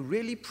time that you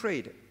really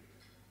prayed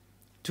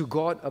to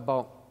God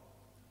about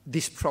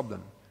this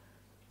problem?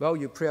 Well,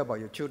 you pray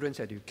about your children's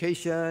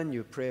education,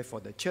 you pray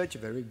for the church,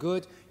 very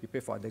good, you pray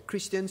for other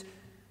Christians,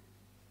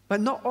 but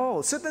not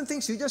all. Certain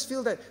things you just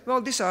feel that,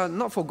 these are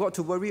not for God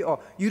to worry, or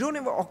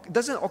it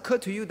doesn't occur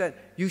to you that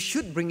you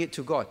should bring it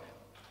to God.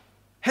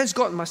 Hence,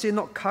 God must say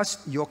not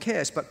cast your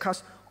cares, but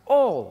cast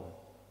all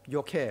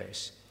your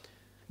cares.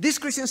 These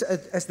Christians,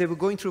 as they were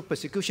going through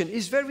persecution,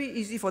 it's very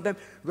easy for them.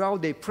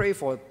 They pray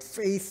for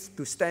faith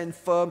to stand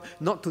firm,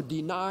 not to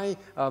deny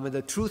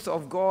the truth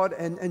of God,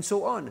 and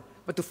so on,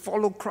 but to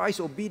follow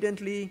Christ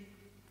obediently.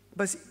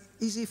 But it's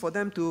easy for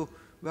them to,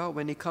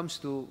 when it comes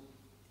to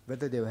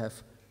whether they will have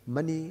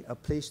money, a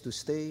place to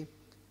stay,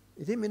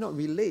 they may not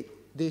relate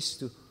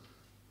this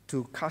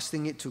to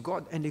casting it to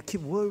God, and they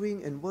keep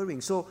worrying and worrying.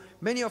 So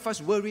many of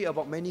us worry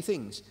about many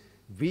things.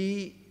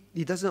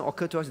 It doesn't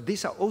occur to us.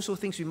 These are also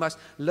things we must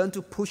learn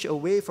to push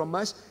away from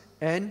us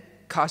and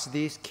cast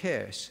these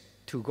cares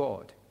to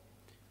God.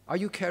 Are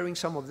you carrying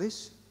some of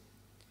this?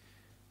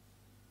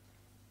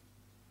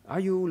 Are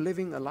you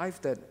living a life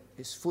that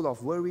is full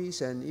of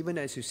worries, and even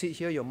as you sit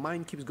here, your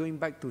mind keeps going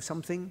back to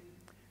something,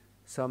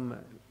 some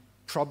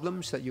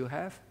problems that you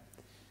have?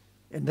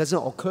 And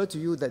doesn't occur to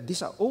you that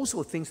these are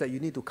also things that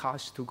you need to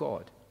cast to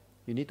God.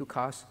 You need to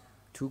cast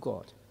to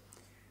God.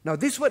 Now,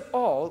 this word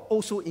all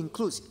also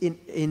includes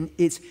in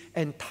its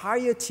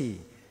entirety,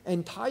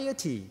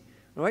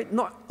 right?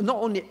 Not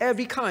only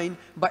every kind,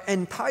 but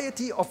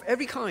entirety of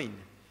every kind.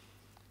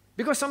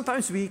 Because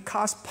sometimes we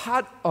cast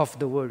part of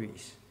the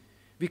worries.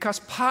 We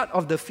cast part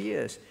of the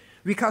fears.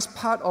 We cast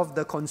part of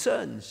the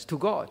concerns to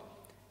God.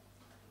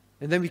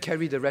 And then we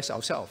carry the rest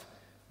ourselves.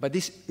 But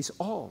this is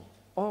all.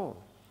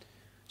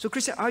 So,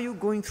 Christian, are you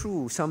going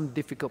through some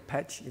difficult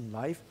patch in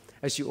life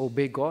as you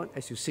obey God,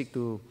 as you seek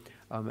to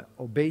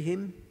obey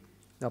Him?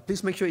 Now,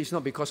 please make sure it's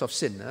not because of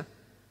sin.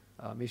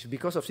 If it's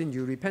because of sin,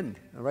 you repent.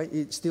 All right?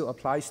 It still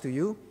applies to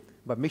you,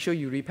 but make sure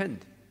you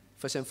repent.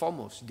 First and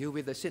foremost, deal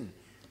with the sin.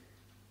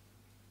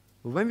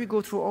 But when we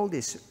go through all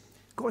this,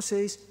 God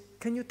says,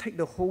 can you take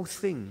the whole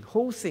thing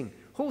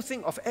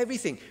of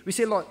everything? We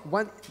say, Lord,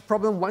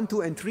 problem 1,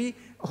 2, and 3,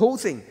 whole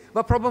thing.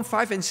 But problem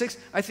 5 and 6,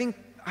 I think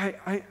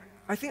I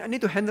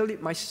need to handle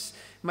it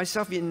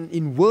myself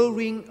in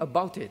worrying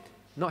about it.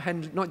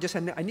 Not just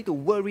handle. I need to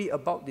worry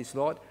about this,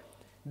 Lord.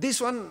 This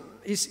one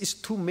is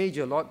too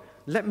major, Lord.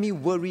 Let me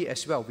worry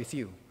as well with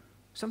you.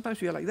 Sometimes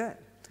we are like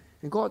that.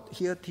 And God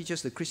here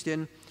teaches the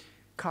Christian,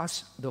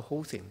 cast the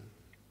whole thing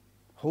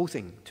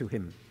to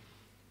Him.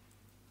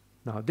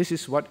 Now, this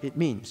is what it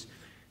means.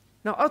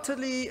 Now,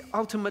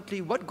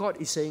 ultimately, what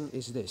God is saying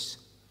is this.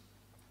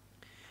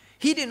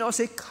 He did not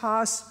say,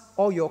 cast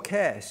all your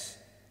cares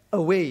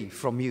away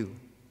from you.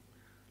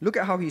 Look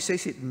at how He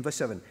says it in verse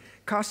 7.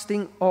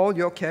 Casting all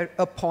your care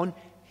upon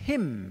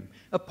Him.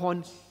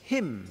 Upon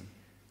Him.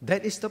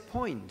 That is the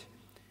point.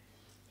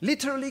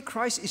 Literally,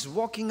 Christ is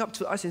walking up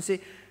to us and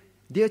say,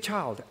 dear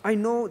child, I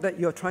know that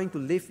you're trying to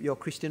live your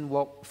Christian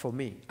walk for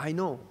me. I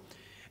know.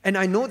 And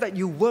I know that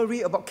you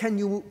worry about, can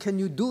you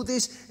do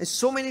this? And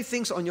so many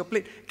things on your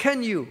plate.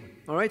 Can you?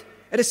 All right?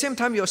 At the same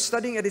time, you're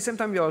studying. At the same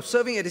time, you're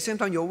serving. At the same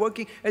time, you're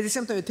working. At the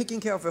same time, you're taking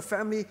care of your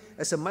family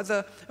as a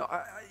mother.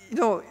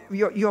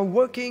 You're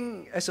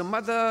working as a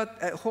mother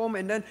at home,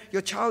 and then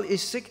your child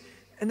is sick,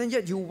 and then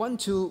yet you want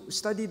to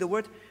study the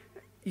Word.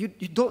 You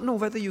don't know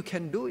whether you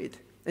can do it.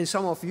 And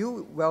some of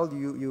you,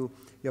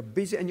 you're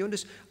busy, and you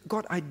understand,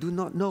 God, I do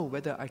not know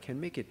whether I can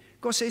make it.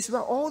 God says,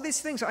 all these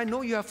things, I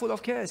know you are full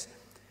of cares.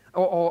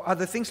 Or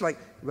other things like,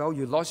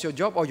 you lost your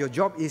job, or your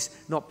job is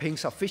not paying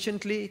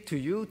sufficiently to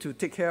you to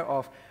take care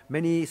of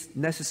many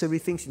necessary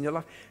things in your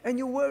life. And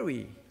you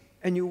worry.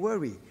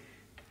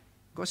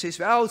 God says,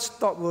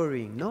 stop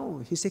worrying.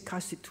 No, He said,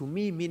 cast it to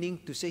me, meaning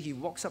to say He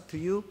walks up to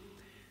you,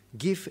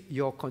 Give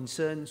your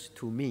concerns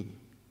to me.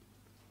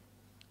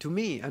 To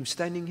me, I'm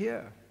standing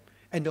here.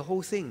 And the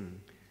whole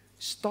thing,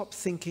 stop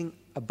thinking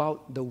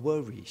about the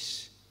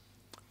worries.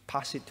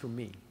 Pass it to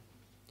me.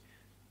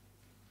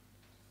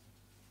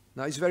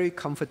 Now, it's very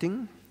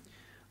comforting.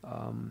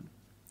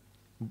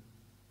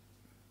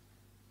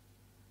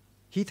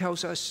 He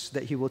tells us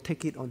that he will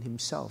take it on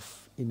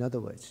himself, in other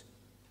words.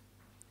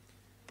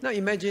 Now,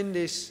 imagine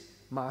this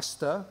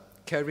master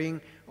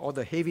carrying all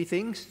the heavy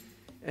things,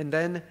 and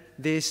then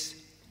his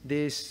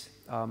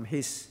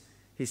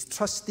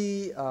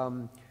trusty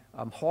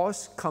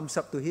horse comes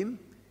up to him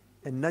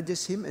and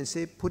nudges him and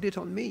says, put it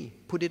on me,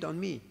 put it on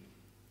me.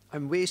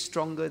 I'm way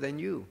stronger than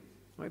you.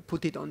 Right?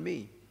 Put it on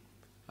me.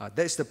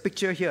 That's the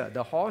picture here,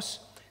 the horse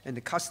and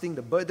the casting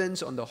the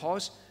burdens on the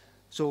horse.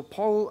 So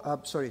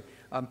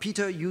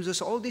Peter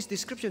uses all this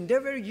description. They're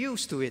very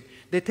used to it.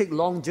 They take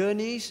long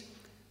journeys,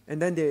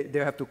 and then they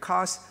have to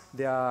cast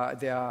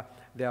their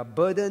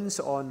burdens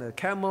on a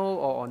camel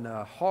or on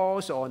a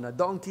horse or on a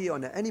donkey or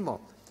on an animal.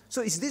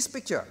 So it's this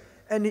picture.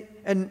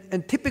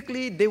 And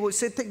typically they would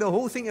say, take the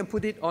whole thing and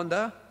put it on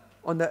the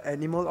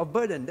animal of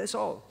burden. That's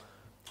all.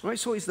 Right?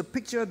 So it's the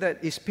picture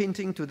that is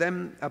painted to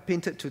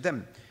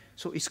them.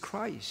 So it's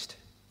Christ.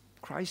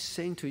 Christ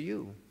saying to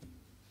you,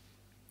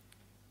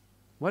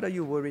 what are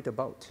you worried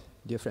about,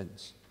 dear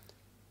friends?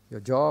 Your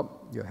job,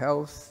 your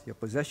health, your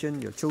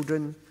possession, your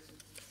children.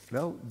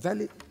 Well,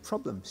 valid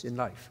problems in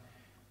life.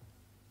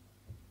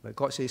 But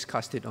God says,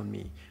 cast it on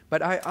me.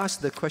 But I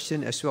ask the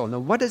question as well. Now,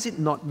 what does it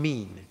not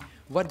mean?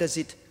 What does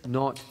it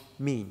not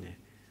mean?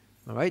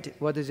 All right?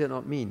 What does it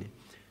not mean?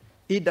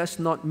 It does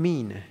not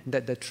mean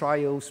that the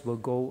trials will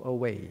go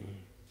away.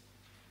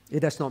 It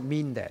does not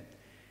mean that.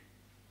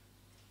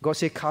 God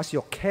says, cast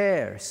your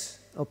cares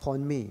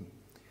upon me.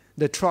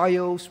 The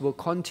trials will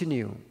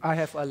continue. I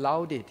have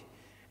allowed it.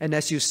 And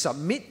as you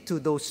submit to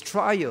those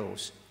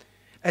trials,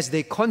 as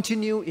they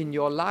continue in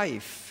your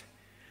life,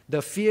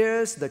 the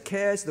fears, the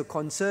cares, the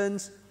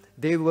concerns,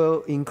 they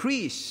will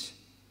increase.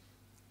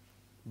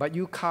 But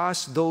you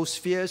cast those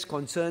fears,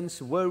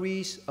 concerns,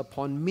 worries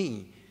upon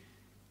me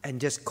and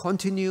just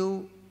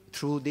continue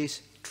through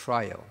this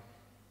trial.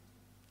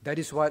 That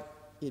is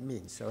what it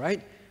means, all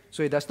right?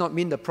 So it does not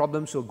mean the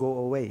problems will go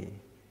away.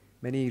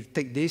 Many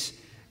take this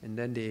and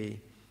then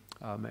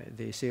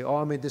they say, oh,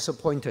 I'm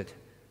disappointed.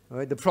 All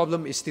right? The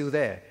problem is still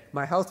there.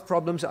 My health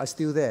problems are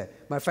still there.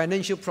 My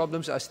financial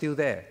problems are still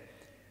there.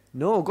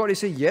 No, God is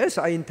saying, yes,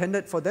 I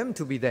intended for them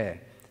to be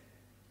there.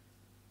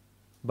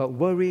 But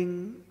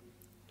worrying,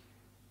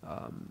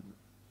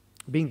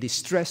 being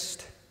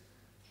distressed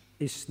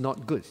is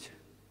not good.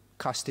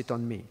 Cast it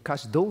on me.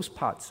 Cast those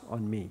parts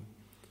on me.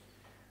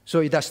 So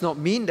it does not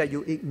mean that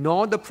you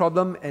ignore the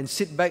problem and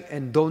sit back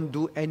and don't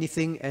do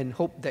anything and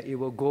hope that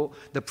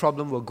the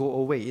problem will go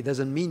away. It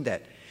doesn't mean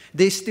that.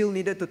 They still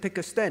needed to take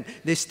a stand.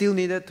 They still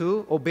needed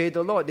to obey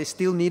the Lord. They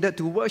still needed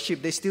to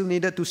worship. They still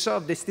needed to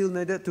serve. They still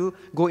needed to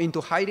go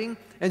into hiding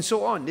and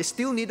so on. They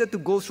still needed to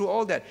go through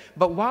all that.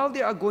 But while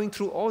they are going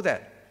through all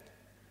that,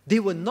 they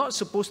were not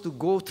supposed to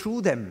go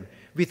through them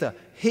with a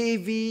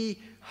heavy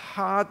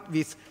heart,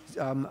 with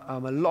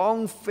a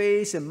long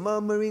face and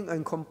murmuring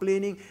and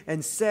complaining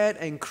and sad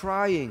and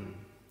crying.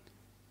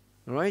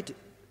 All right?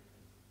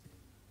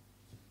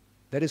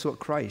 That is what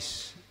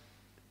Christ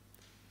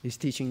is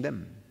teaching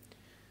them.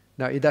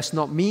 Now, it does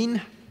not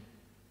mean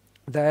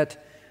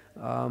that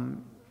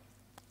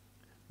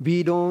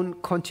we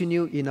don't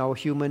continue in our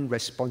human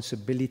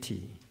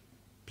responsibility.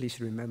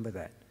 Please remember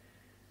that.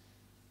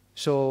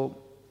 So,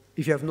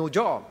 if you have no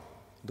job,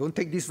 don't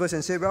take this verse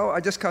and say, well, I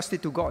just cast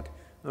it to God.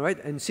 All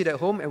right, and sit at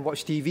home and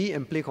watch TV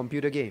and play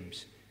computer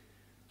games.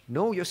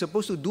 No, you're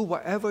supposed to do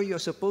whatever you're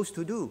supposed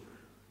to do.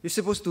 You're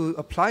supposed to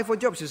apply for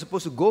jobs. You're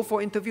supposed to go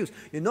for interviews.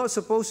 You're not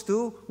supposed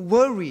to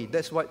worry.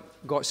 That's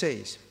what God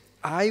says.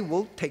 I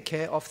will take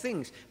care of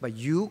things, but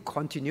you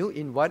continue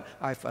in what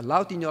I've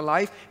allowed in your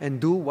life and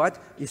do what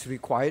is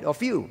required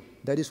of you.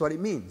 That is what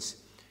it means.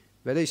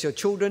 Whether it's your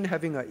children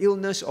having an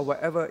illness or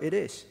whatever it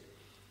is.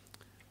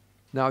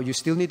 Now, you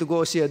still need to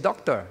go see a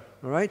doctor,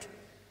 all right?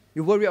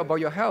 You worry about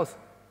your health.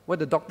 What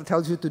the doctor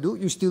tells you to do,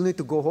 you still need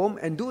to go home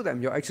and do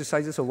them, your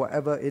exercises or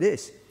whatever it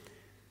is.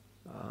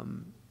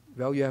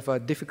 Well, you have a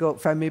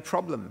difficult family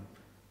problem.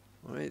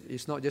 Right?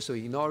 It's not just to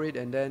ignore it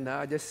and then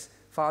just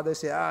father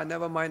say,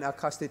 never mind, I'll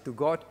cast it to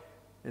God.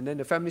 And then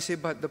the family say,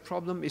 but the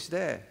problem is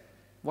there.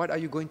 What are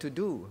you going to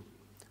do?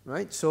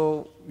 Right?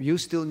 So you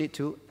still need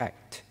to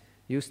act.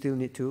 You still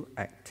need to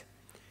act.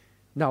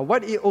 Now,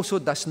 what it also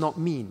does not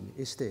mean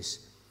is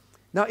this.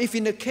 Now, if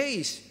in the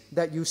case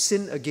that you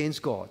sin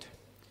against God,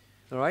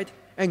 all right,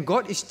 and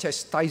God is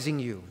chastising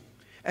you,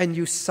 and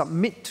you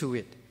submit to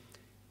it,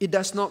 it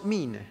does not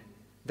mean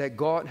that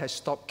God has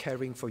stopped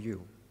caring for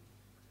you.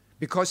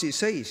 Because it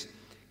says,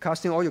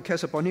 casting all your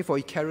cares upon him, for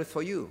he careth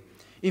for you.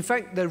 In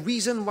fact, the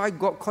reason why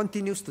God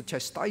continues to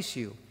chastise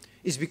you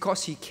is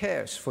because he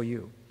cares for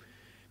you.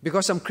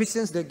 Because some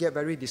Christians, they get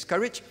very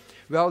discouraged.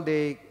 Well,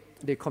 they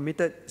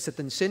committed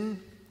certain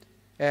sin,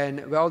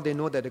 and well, they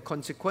know that the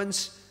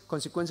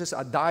consequences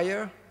are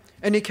dire,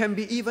 And it can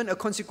be even a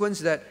consequence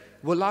that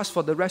will last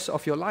for the rest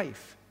of your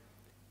life.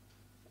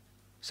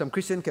 Some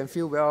Christian can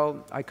feel,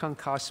 well, I can't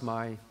cast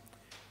my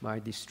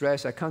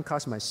distress, I can't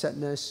cast my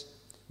sadness,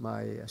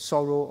 my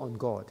sorrow on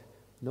God.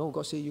 No,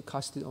 God says, you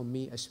cast it on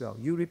me as well.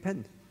 You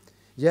repent.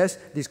 Yes,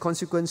 this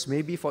consequence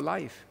may be for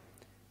life.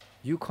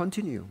 You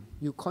continue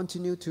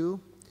to,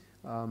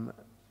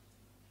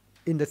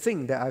 in the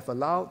thing that I've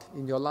allowed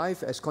in your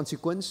life as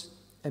consequence,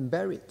 and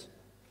bear it.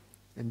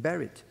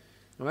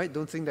 All right?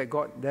 Don't think that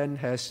God then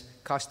has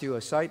cast you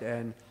aside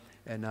and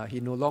He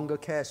no longer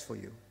cares for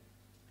you.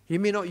 He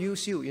may not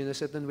use you in a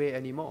certain way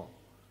anymore,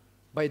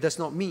 but it does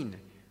not mean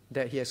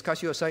that He has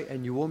cast you aside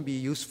and you won't be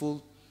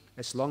useful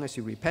as long as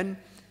you repent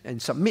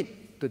and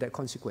submit to that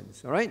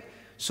consequence. All right?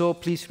 So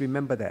please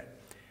remember that.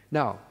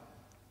 Now,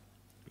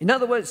 in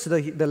other words,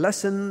 the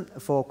lesson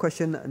for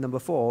question number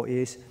 4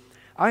 is,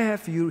 I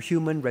have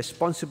human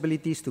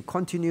responsibilities to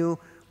continue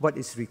what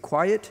is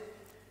required,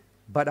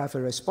 but I have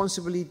a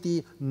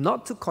responsibility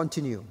not to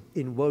continue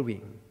in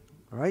worrying.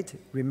 All right?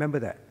 Remember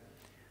that.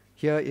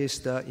 Here is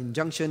the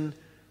injunction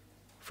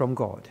from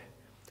God.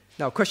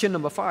 Now, question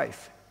number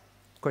 5.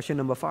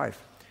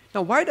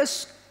 Now, why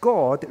does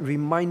God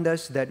remind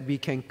us that we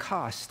can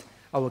cast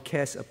our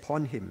cares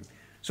upon Him?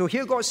 So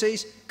here God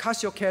says,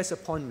 cast your cares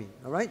upon me.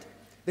 All right?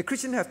 The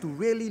Christian have to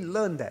really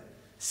learn that.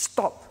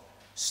 Stop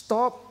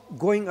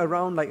going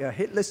around like a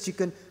headless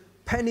chicken,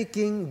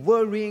 panicking,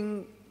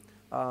 worrying,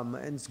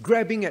 and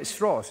grabbing at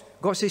straws.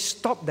 God says,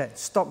 stop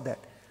that.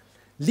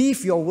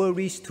 Leave your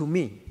worries to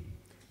me.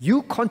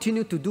 You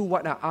continue to do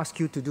what I ask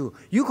you to do.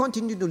 You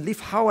continue to live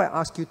how I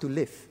ask you to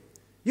live.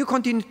 You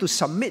continue to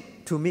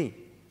submit to me.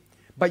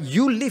 But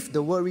you leave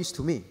the worries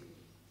to me.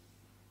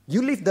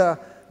 You leave the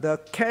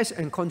cares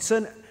and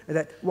concern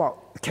that, wow,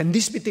 can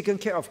this be taken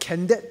care of?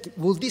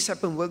 Will this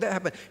happen? Will that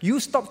happen? You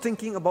stop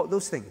thinking about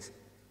those things.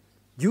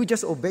 You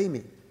just obey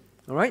me.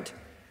 All right?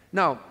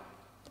 Now,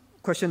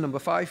 question number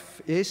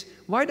 5 is,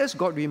 why does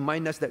God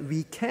remind us that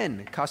we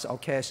can cast our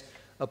cares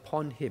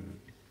upon Him?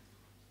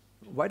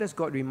 Why does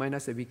God remind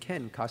us that we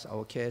can cast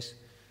our cares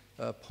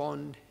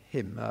upon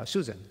Him?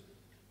 Susan.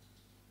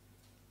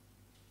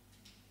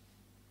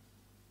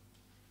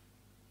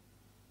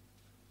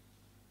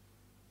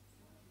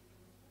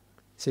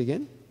 Say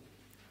again?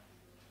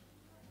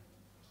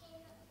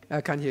 I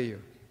can't hear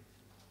you.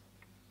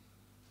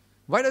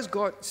 Why does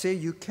God say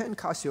you can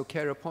cast your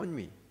care upon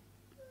me?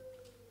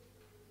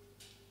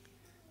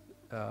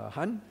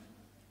 Han?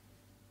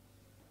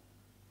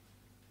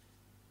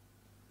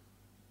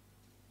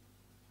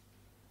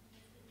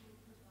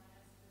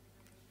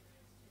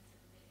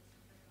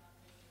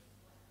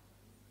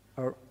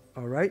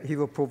 All right, He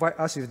will provide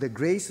us with the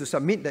grace to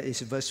submit. That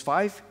is verse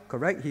 5,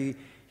 correct?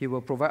 He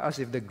will provide us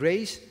with the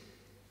grace.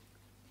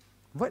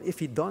 What if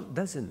He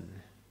doesn't?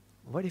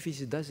 What if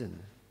He doesn't?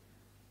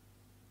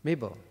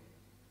 Mabel?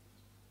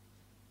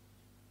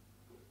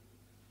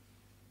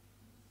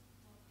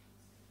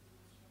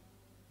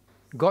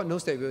 God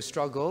knows that we'll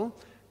struggle,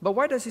 but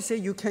why does He say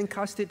you can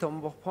cast it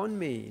upon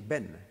me,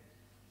 Ben?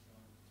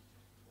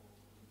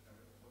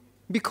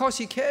 Because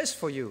He cares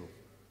for you.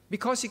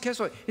 Because He cares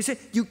for you. He said,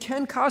 you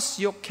can cast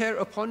your care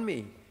upon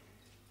me.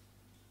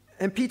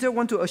 And Peter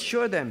wants to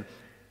assure them.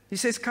 He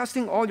says,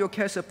 casting all your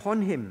cares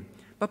upon Him.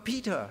 But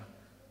Peter,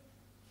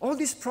 all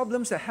these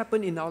problems that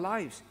happen in our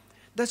lives,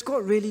 does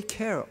God really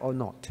care or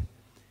not?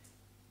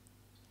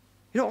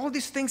 You know, all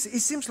these things, it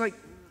seems like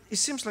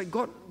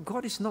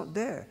God is not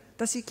there.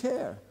 Does He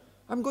care?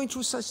 I'm going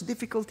through such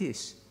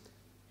difficulties.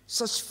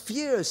 Such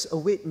fears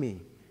await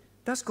me.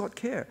 Does God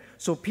care?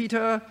 So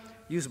Peter,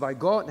 used by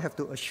God, have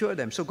to assure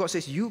them. So God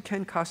says, you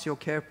can cast your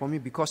care upon me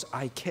because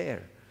I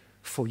care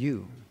for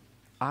you.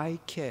 I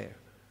care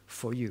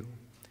for you.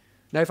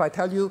 Now, if I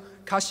tell you,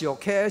 cast your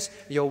cares,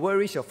 your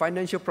worries, your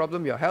financial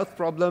problem, your health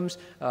problems,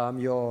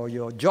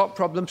 your job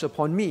problems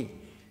upon me,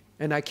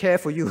 and I care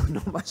for you,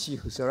 not much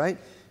use, all right?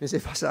 You say,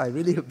 Pastor, I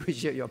really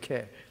appreciate your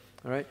care,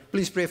 all right?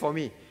 Please pray for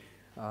me.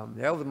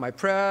 My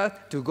prayer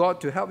to God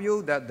to help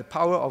you, that the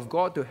power of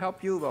God to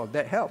help you, well,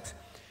 that helps.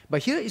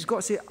 But here is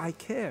God saying, I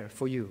care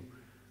for you.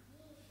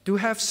 To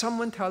have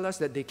someone tell us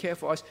that they care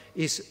for us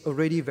is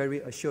already very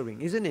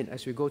assuring, isn't it,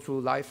 as we go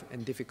through life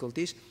and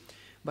difficulties?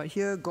 But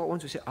here God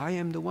wants to say, I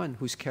am the one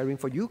who's caring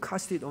for you. You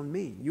cast it on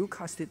me. You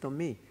cast it on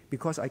me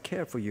because I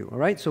care for you. All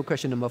right? So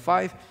question number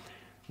 5,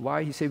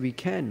 why He said we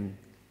can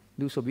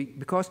do so?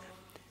 Because,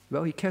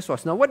 well, He cares for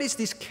us. Now, what is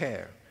this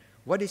care?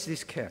 What is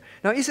this care?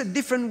 Now, it's a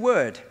different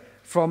word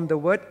from the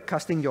word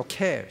casting your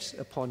cares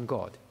upon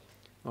God.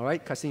 All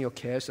right? Casting your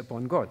cares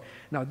upon God.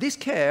 Now, this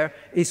care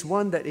is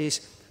one that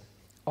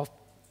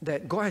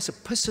that God has a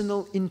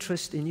personal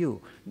interest in you.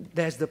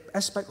 There's the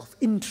aspect of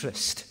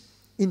interest,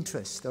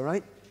 all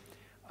right?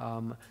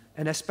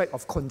 An aspect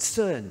of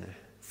concern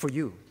for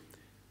you.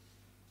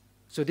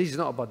 So this is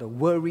not about the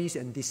worries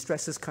and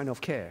distresses kind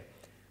of care,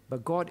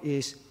 but God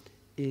is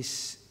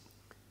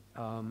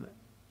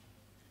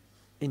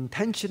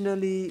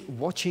intentionally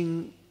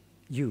watching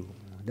you.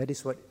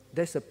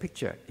 That's the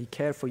picture. He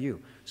cares for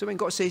you. So when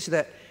God says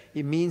that,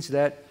 it means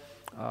that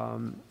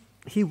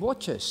He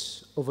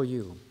watches over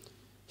you.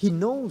 He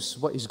knows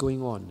what is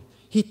going on.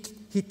 He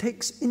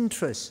takes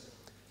interest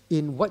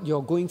in what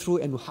you're going through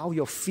and how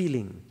you're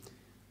feeling.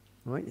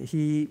 Right?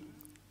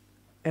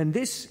 And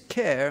this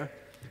care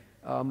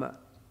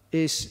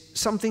is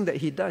something that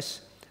he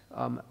does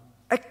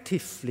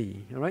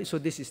actively. All right? So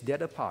this is the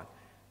other part.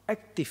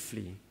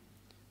 Actively.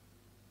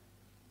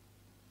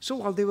 So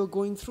while they were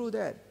going through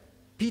that,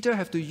 Peter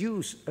had to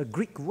use a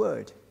Greek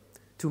word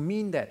to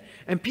mean that.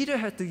 And Peter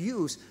had to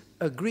use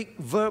a Greek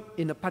verb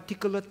in a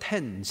particular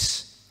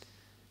tense.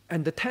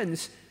 And the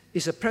tense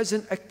is a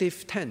present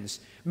active tense,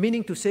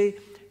 meaning to say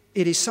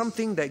it is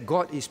something that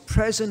God is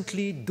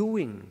presently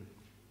doing,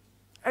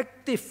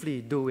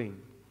 actively doing.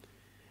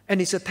 And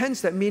it's a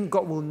tense that means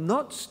God will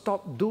not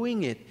stop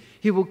doing it.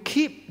 He will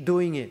keep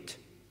doing it.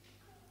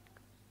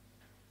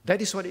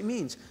 That is what it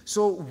means.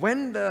 So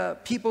when the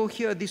people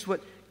hear this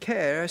word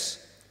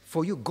cares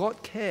for you,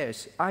 God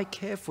cares, I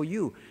care for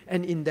you.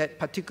 And in that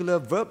particular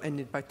verb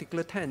and in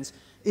particular tense,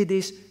 it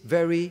is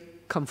very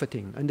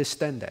comforting.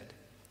 Understand that.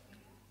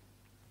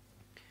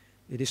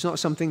 It is not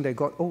something that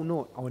God, oh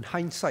no, on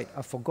hindsight,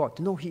 I forgot.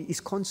 No, He is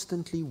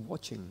constantly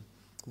watching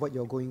what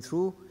you're going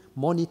through,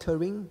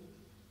 monitoring,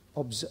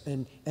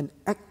 and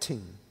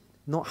acting.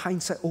 Not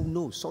hindsight, oh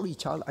no, sorry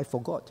child, I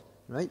forgot.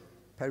 Right?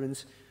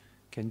 Parents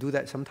can do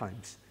that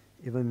sometimes,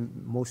 even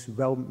most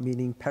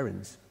well-meaning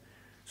parents.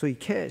 So He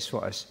cares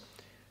for us.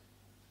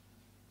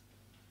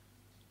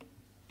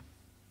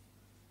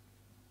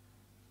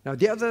 Now,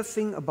 the other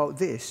thing about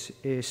this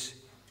is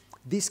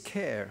this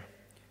care.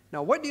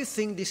 Now, what do you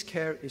think this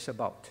care is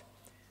about?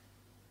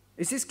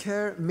 Is this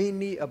care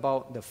mainly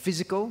about the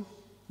physical?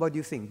 What do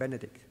you think,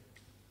 Benedict?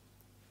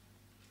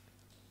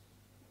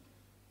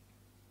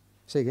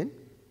 Say again?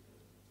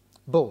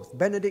 Both.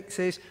 Benedict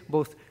says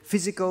both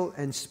physical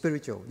and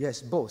spiritual.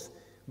 Yes, both.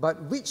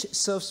 But which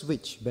serves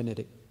which,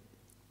 Benedict?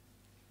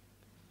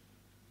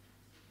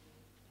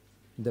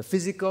 The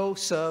physical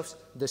serves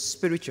the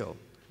spiritual.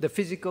 The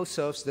physical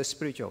serves the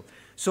spiritual.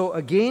 So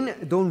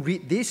again, don't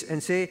read this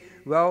and say,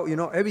 well, you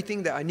know,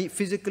 everything that I need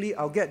physically,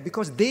 I'll get.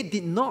 Because they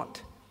did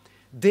not.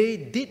 They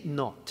did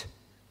not.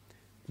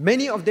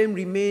 Many of them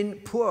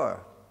remained poor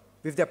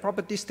with their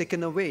properties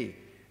taken away.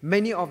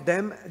 Many of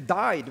them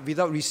died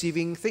without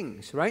receiving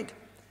things, right?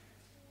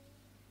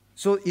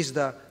 So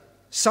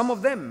some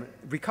of them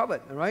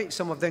recovered, right?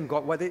 Some of them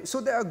got what they...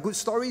 So there are good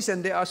stories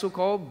and there are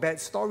so-called bad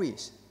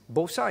stories.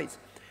 Both sides.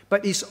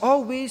 But it's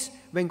always,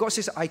 when God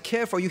says, I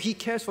care for you, He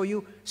cares for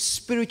you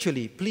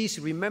spiritually. Please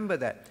remember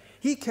that.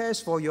 He cares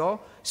for your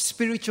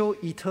spiritual,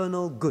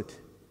 eternal good.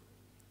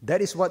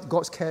 That is what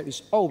God's care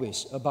is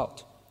always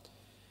about.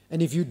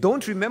 And if you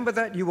don't remember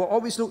that, you will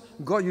always look,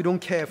 God, you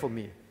don't care for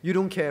me. You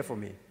don't care for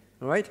me.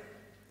 All right?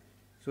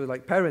 So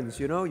like parents,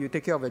 you know, you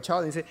take care of a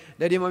child and say,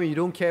 Daddy, Mommy, you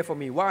don't care for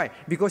me. Why?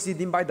 Because you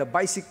didn't buy the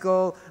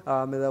bicycle, the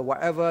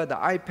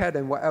iPad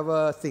and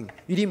whatever thing.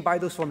 You didn't buy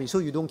those for me, so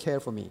you don't care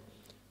for me.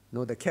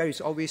 No, the care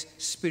is always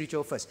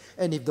spiritual first.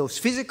 And if those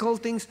physical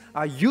things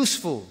are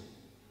useful,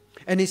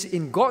 and it's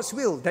in God's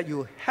will that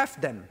you have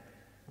them,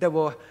 that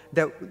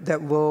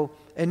will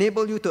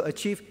enable you to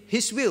achieve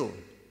His will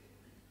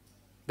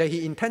that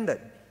He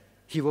intended,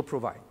 He will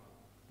provide.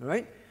 All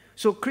right?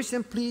 So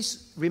Christian,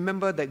 please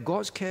remember that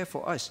God's care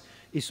for us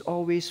is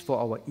always for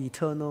our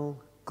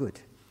eternal good.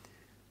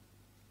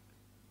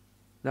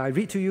 Now I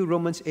read to you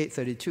Romans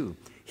 8:32.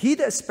 He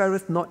that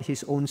spareth not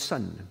his own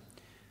son,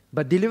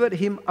 but delivered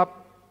him up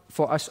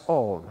for us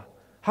all,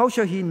 how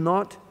shall He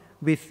not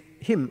with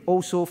Him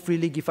also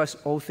freely give us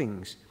all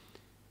things?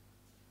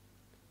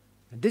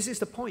 And this is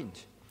the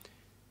point.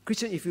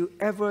 Christian, if you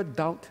ever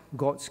doubt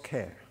God's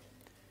care,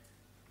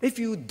 if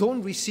you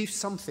don't receive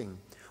something,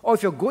 or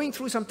if you're going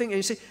through something and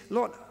you say,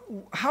 Lord,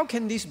 how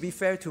can this be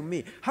fair to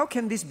me? How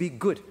can this be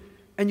good?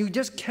 And you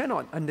just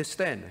cannot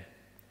understand.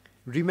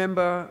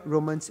 Remember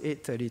Romans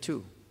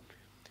 8:32.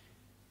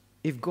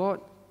 If God,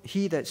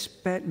 He that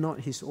spared not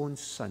His own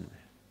son,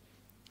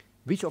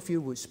 which of you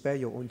would spare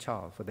your own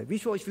child for that?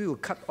 Which of you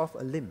would cut off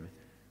a limb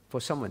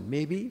for someone?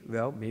 Maybe,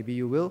 well, maybe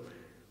you will,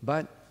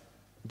 but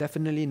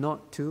definitely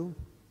not to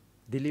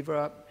deliver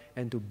up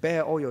and to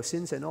bear all your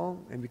sins and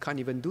all, and we can't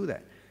even do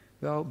that.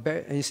 Well,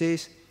 and He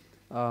says,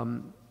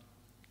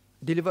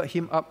 deliver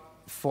Him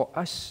up for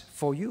us,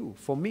 for you,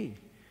 for me.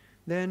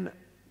 Then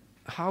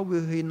how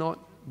will He not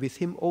with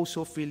Him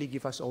also freely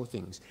give us all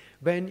things?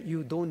 When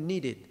you don't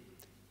need it,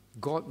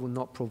 God will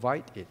not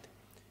provide it,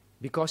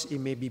 because it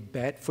may be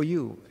bad for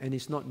you and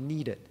it's not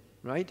needed,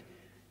 right?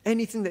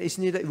 Anything that is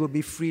needed will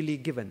be freely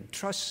given.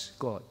 Trust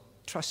God.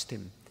 Trust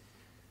Him.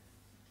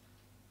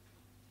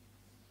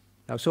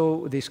 Now,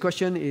 so this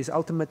question is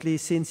ultimately,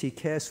 since He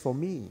cares for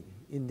me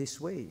in this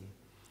way,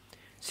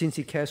 since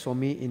He cares for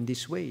me in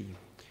this way,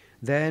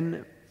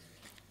 then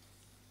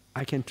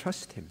I can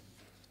trust Him.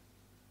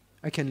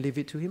 I can leave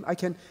it to Him. I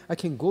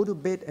can go to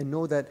bed and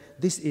know that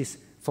this is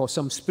for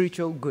some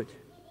spiritual good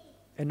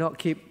and not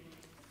keep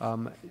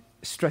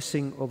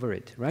stressing over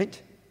it,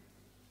 right?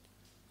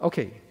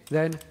 Okay,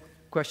 then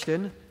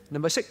question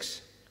number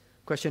 6.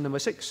 Question number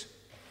 6.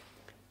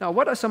 Now,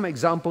 what are some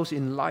examples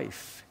in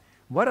life?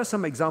 What are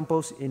some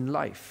examples in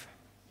life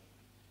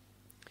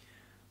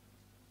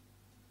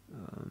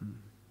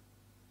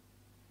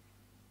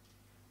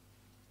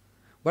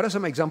What are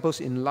some examples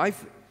in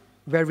life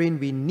wherein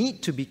we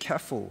need to be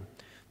careful,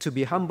 to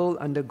be humble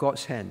under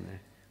God's hand?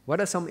 What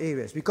are some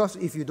areas? Because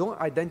if you don't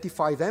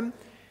identify them,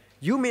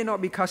 you may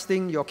not be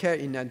casting your care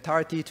in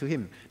entirety to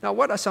Him. Now,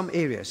 what are some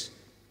areas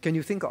can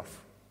you think of?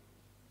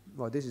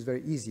 Well, this is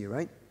very easy,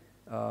 right?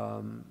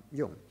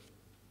 Yong.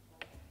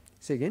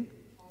 Say again?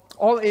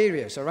 All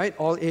areas, all right?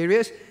 All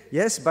areas,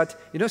 yes, but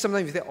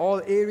sometimes we say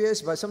all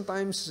areas, but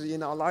sometimes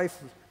in our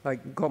life,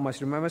 like God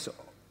must remember us,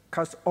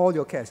 cast all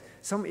your cares.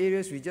 Some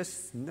areas we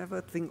just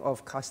never think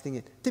of casting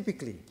it,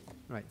 typically,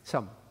 right?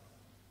 Some.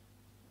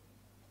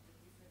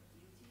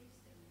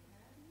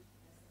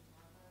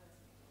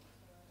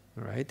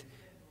 All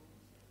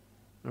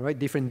right,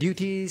 different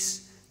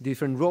duties,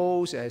 different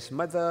roles as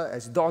mother,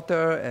 as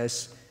daughter,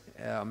 as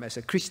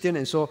a Christian,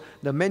 and so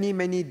the many,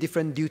 many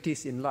different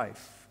duties in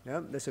life.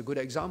 Yeah, that's a good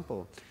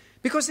example.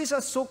 Because these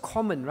are so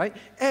common, right?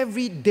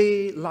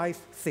 Everyday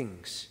life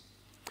things.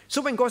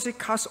 So when God says,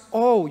 cast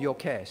all your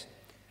cares,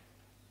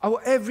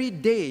 our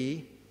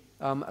everyday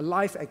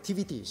life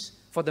activities.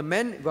 For the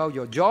men, well,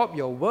 your job,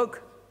 your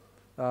work,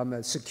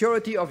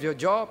 security of your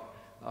job,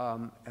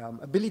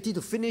 ability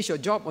to finish your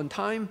job on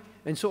time,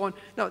 and so on.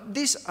 Now,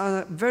 these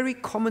are very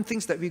common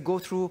things that we go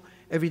through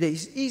every day.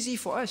 It's easy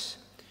for us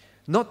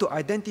not to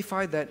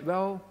identify that,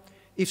 well,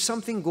 if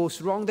something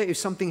goes wrong there, if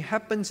something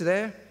happens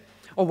there,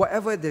 or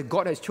whatever that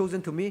God has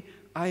chosen to me,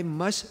 I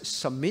must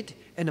submit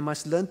and I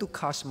must learn to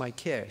cast my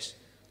cares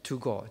to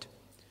God.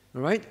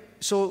 All right?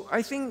 So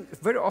I think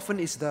very often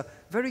it's the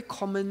very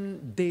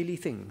common daily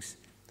things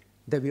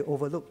that we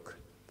overlook.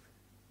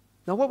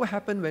 Now, what will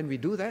happen when we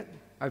do that?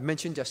 I've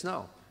mentioned just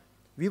now.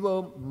 We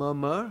will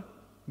murmur,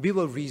 we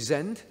will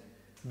resent,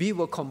 we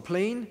will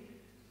complain,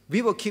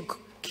 we will keep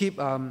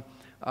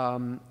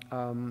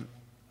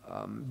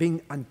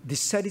being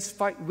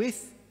dissatisfied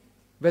with,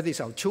 whether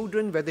it's our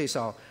children, whether it's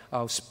our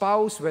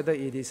spouse, whether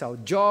it is our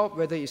job,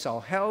 whether it's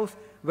our health,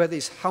 whether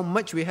it's how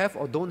much we have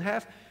or don't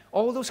have,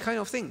 all those kind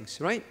of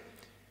things, right?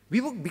 We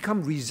will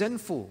become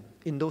resentful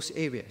in those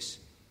areas,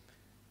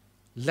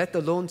 let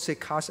alone say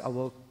cast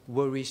our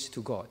worries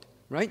to God,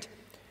 right?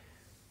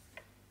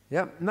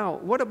 Yeah. Now,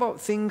 what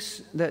about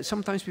things that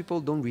sometimes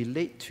people don't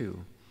relate to?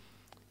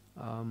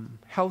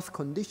 Health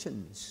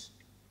conditions.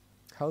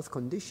 Health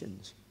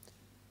conditions.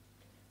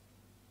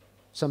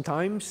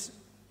 Sometimes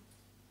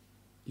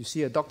you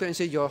see a doctor and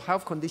say, your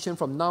health condition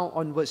from now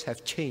onwards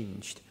have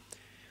changed.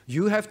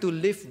 You have to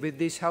live with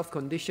this health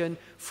condition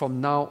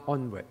from now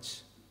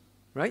onwards,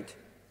 right?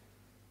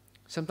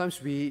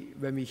 Sometimes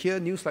when we hear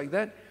news like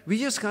that, we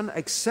just can't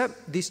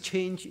accept this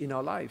change in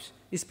our lives.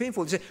 It's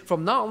painful. They say,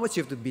 from now onwards,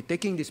 you have to be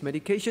taking this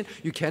medication.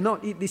 You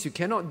cannot eat this. You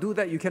cannot do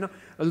that. You cannot,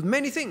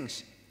 many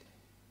things.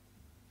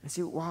 And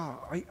say,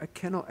 wow, I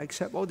cannot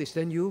accept all this.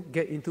 Then you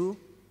get into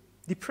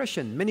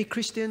depression. Many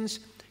Christians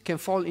can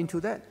fall into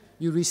that.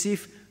 You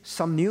receive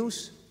some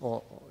news,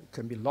 or it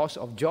can be loss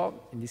of job,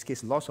 in this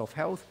case, loss of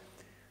health.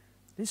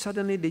 Then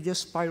suddenly they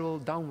just spiral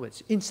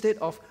downwards. Instead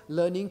of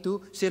learning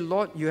to say,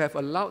 Lord, you have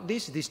allowed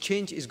this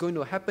change is going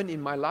to happen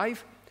in my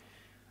life.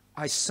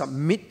 I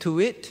submit to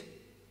it,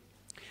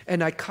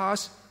 and I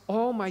cast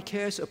all my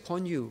cares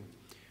upon you.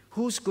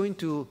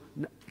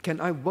 Can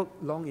I work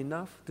long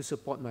enough to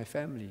support my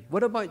family?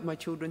 What about my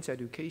children's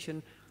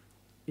education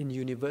in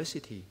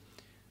university?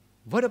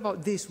 What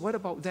about this? What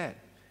about that?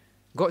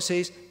 God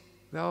says,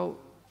 well,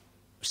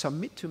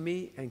 submit to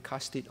me and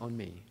cast it on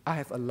me. I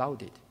have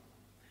allowed it.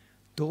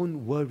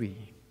 Don't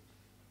worry.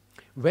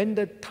 When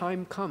the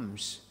time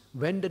comes,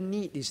 when the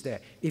need is there,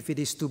 if it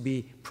is to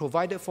be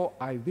provided for,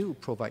 I will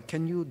provide.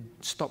 Can you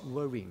stop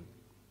worrying?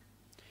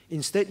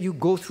 Instead, you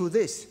go through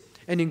this.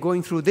 And in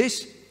going through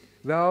this,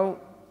 well,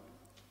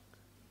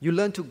 you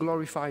learn to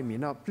glorify me.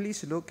 Now,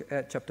 please look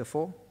at chapter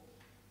 4.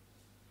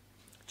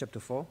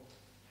 Chapter 4.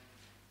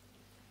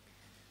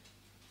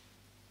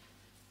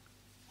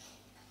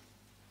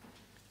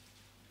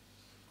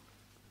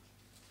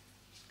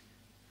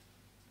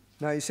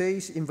 Now it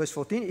says in verse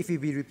 14, if ye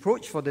be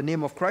reproached for the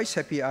name of Christ,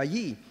 happy are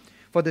ye,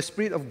 for the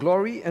Spirit of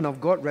glory and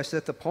of God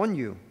resteth upon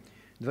you.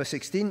 Verse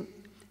 16,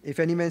 if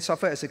any man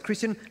suffer as a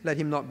Christian, let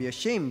him not be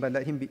ashamed, but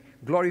let him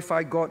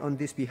glorify God on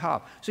this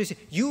behalf. So he says,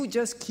 you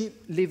just keep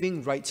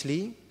living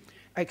rightly,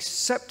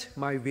 accept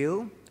my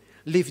will,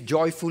 live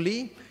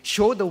joyfully,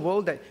 show the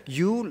world that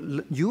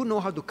you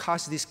know how to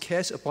cast these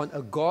cares upon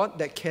a God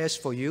that cares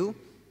for you,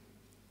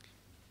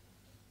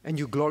 and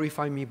you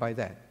glorify me by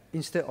that,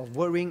 instead of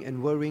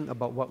worrying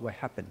about what will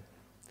happen.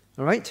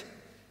 All right?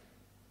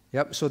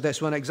 Yep, so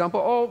that's one example.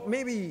 Or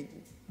maybe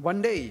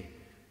one day,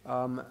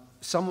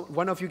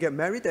 one of you get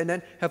married and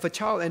then have a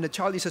child, and the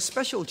child is a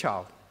special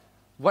child.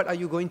 What are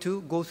you going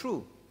to go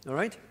through? All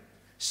right?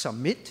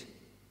 Submit,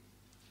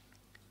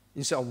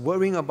 instead of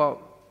worrying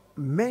about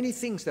many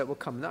things that will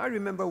come. Now, I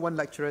remember one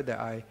lecturer that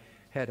I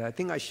had, I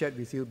think I shared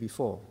with you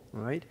before,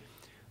 right?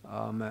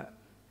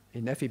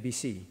 In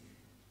FEBC.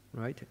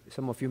 Right?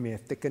 Some of you may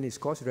have taken his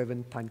course,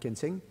 Reverend Tan Kian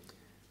Seng.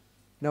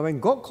 Now, when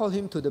God called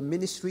him to the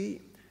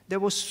ministry, there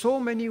were so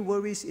many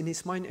worries in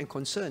his mind and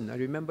concern. I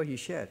remember he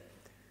shared,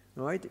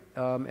 right?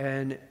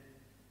 And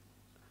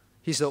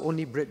He's the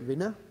only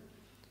breadwinner.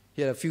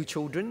 He had a few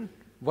children.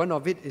 One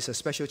of it is a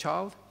special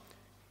child.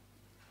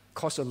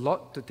 Costs a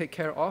lot to take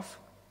care of.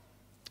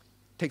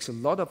 Takes a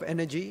lot of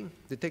energy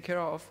to take care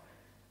of.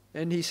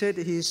 And he said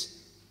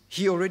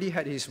he already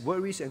had his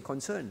worries and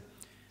concern.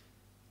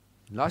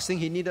 Last thing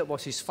he needed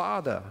was his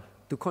father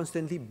to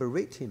constantly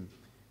berate him.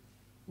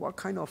 What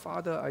kind of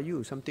father are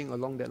you? Something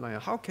along that line.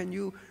 How can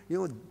you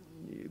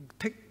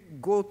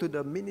go to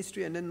the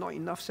ministry and then not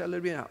enough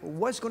salary?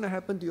 What's going to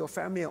happen to your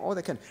family and all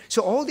that kind?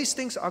 So all these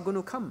things are going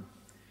to come.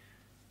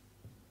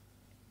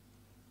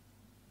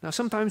 Now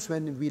sometimes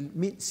when we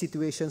meet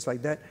situations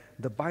like that,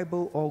 the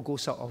Bible all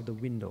goes out of the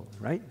window,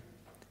 right?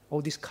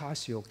 All this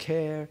cast your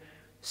care,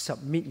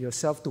 submit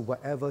yourself to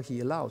whatever He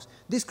allows.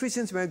 These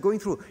Christians were going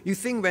through. You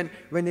think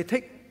when they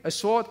take a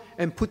sword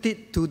and put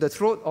it to the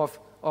throat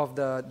of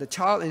the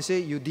child and say,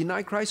 you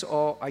deny Christ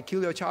or I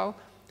kill your child,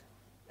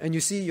 and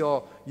you see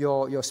your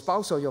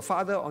spouse or your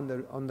father on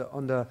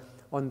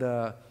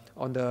the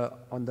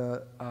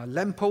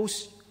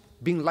lamppost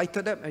being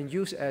lighted up and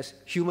used as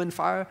human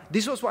fire,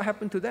 this was what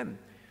happened to them.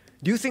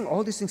 Do you think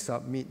all these things,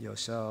 submit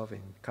yourself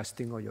and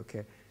casting all your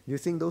care, do you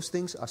think those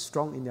things are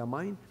strong in their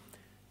mind?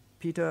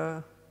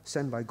 Peter,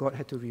 sent by God,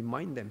 had to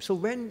remind them. So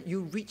when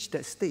you reach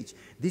that stage,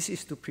 this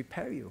is to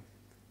prepare you.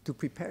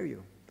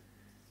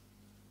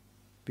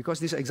 Because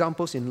these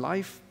examples in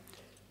life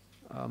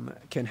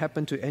can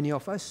happen to any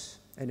of us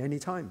at any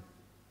time.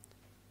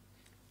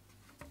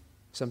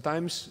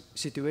 Sometimes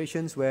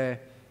situations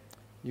where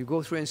you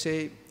go through and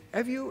say,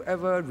 have you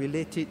ever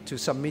related to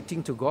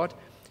submitting to God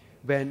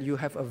when you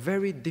have a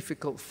very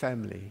difficult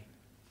family?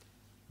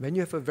 When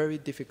you have a very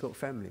difficult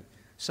family.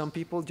 Some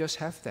people just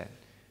have that.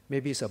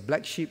 Maybe it's a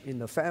black sheep in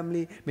the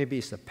family, maybe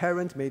it's the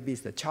parent, maybe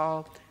it's the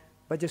child,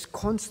 but just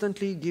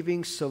constantly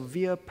giving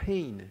severe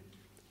pain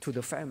to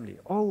the family,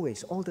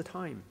 always, all the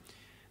time.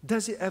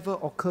 Does it ever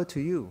occur to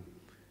you?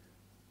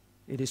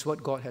 It is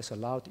what God has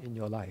allowed in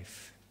your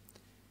life.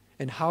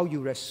 And how you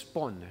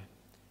respond.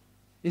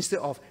 Instead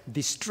of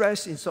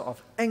distress, instead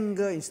of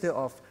anger, instead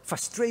of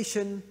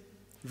frustration,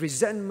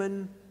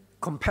 resentment,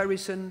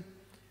 comparison.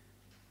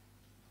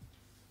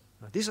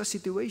 Now, these are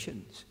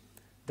situations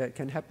that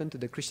can happen to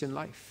the Christian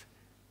life.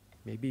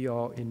 Maybe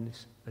you're in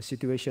a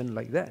situation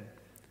like that.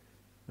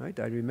 Right?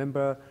 I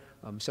remember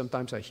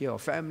sometimes I hear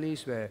of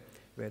families where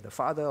the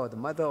father or the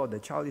mother or the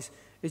child is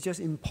just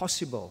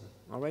impossible,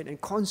 all right, and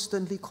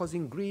constantly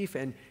causing grief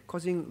and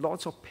causing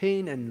lots of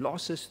pain and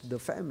losses to the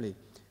family.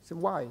 So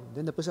why?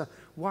 Then the person,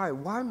 why?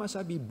 Why must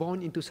I be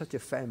born into such a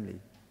family?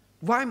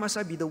 Why must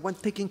I be the one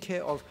taking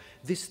care of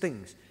these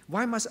things?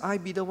 Why must I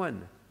be the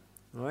one?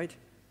 All right?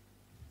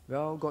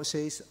 Well, God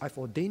says, I've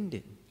ordained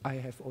it. I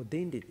have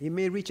ordained it. It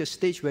may reach a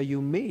stage where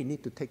you may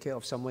need to take care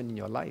of someone in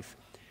your life.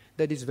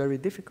 That is very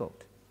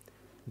difficult.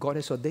 God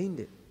has ordained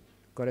it.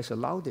 God has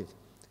allowed it.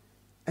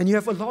 And you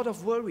have a lot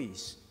of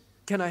worries.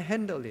 Can I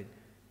handle it?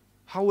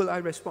 How will I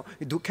respond?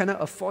 Can I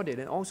afford it?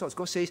 And all sorts.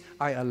 God says,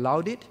 I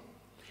allowed it.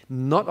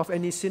 Not of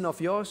any sin of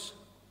yours.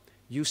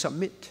 You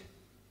submit.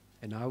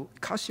 And I'll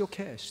cast your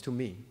cares to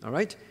me. All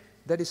right?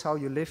 That is how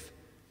you live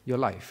your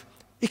life.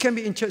 It can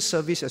be in church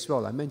service as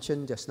well. I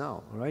mentioned just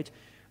now. All right?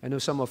 I know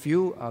some of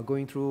you are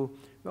going through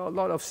a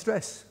lot of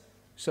stress,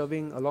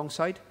 serving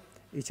alongside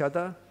each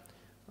other.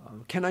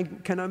 Can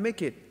I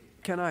make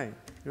it? Can I?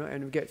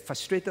 And we get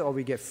frustrated or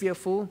we get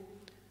fearful.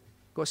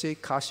 God says,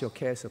 cast your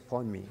cares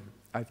upon me.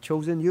 I've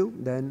chosen you,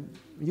 then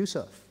you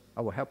serve.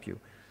 I will help you.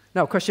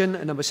 Now, question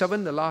number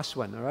 7, the last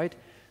one, all right?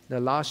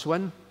 The last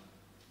one.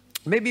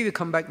 Maybe we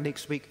come back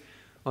next week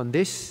on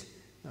this.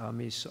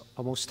 It's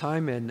almost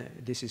time, and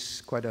this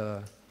is quite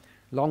a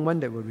long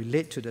one that will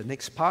relate to the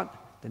next part,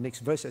 the next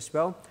verse as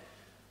well.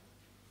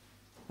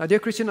 Now, dear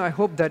Christian, I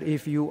hope that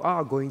if you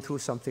are going through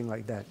something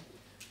like that,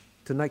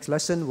 tonight's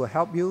lesson will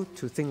help you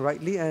to think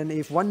rightly. And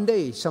if one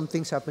day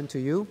something's happened to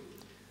you,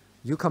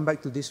 you come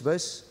back to this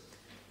verse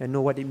and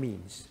know what it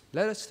means.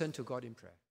 Let us turn to God in prayer.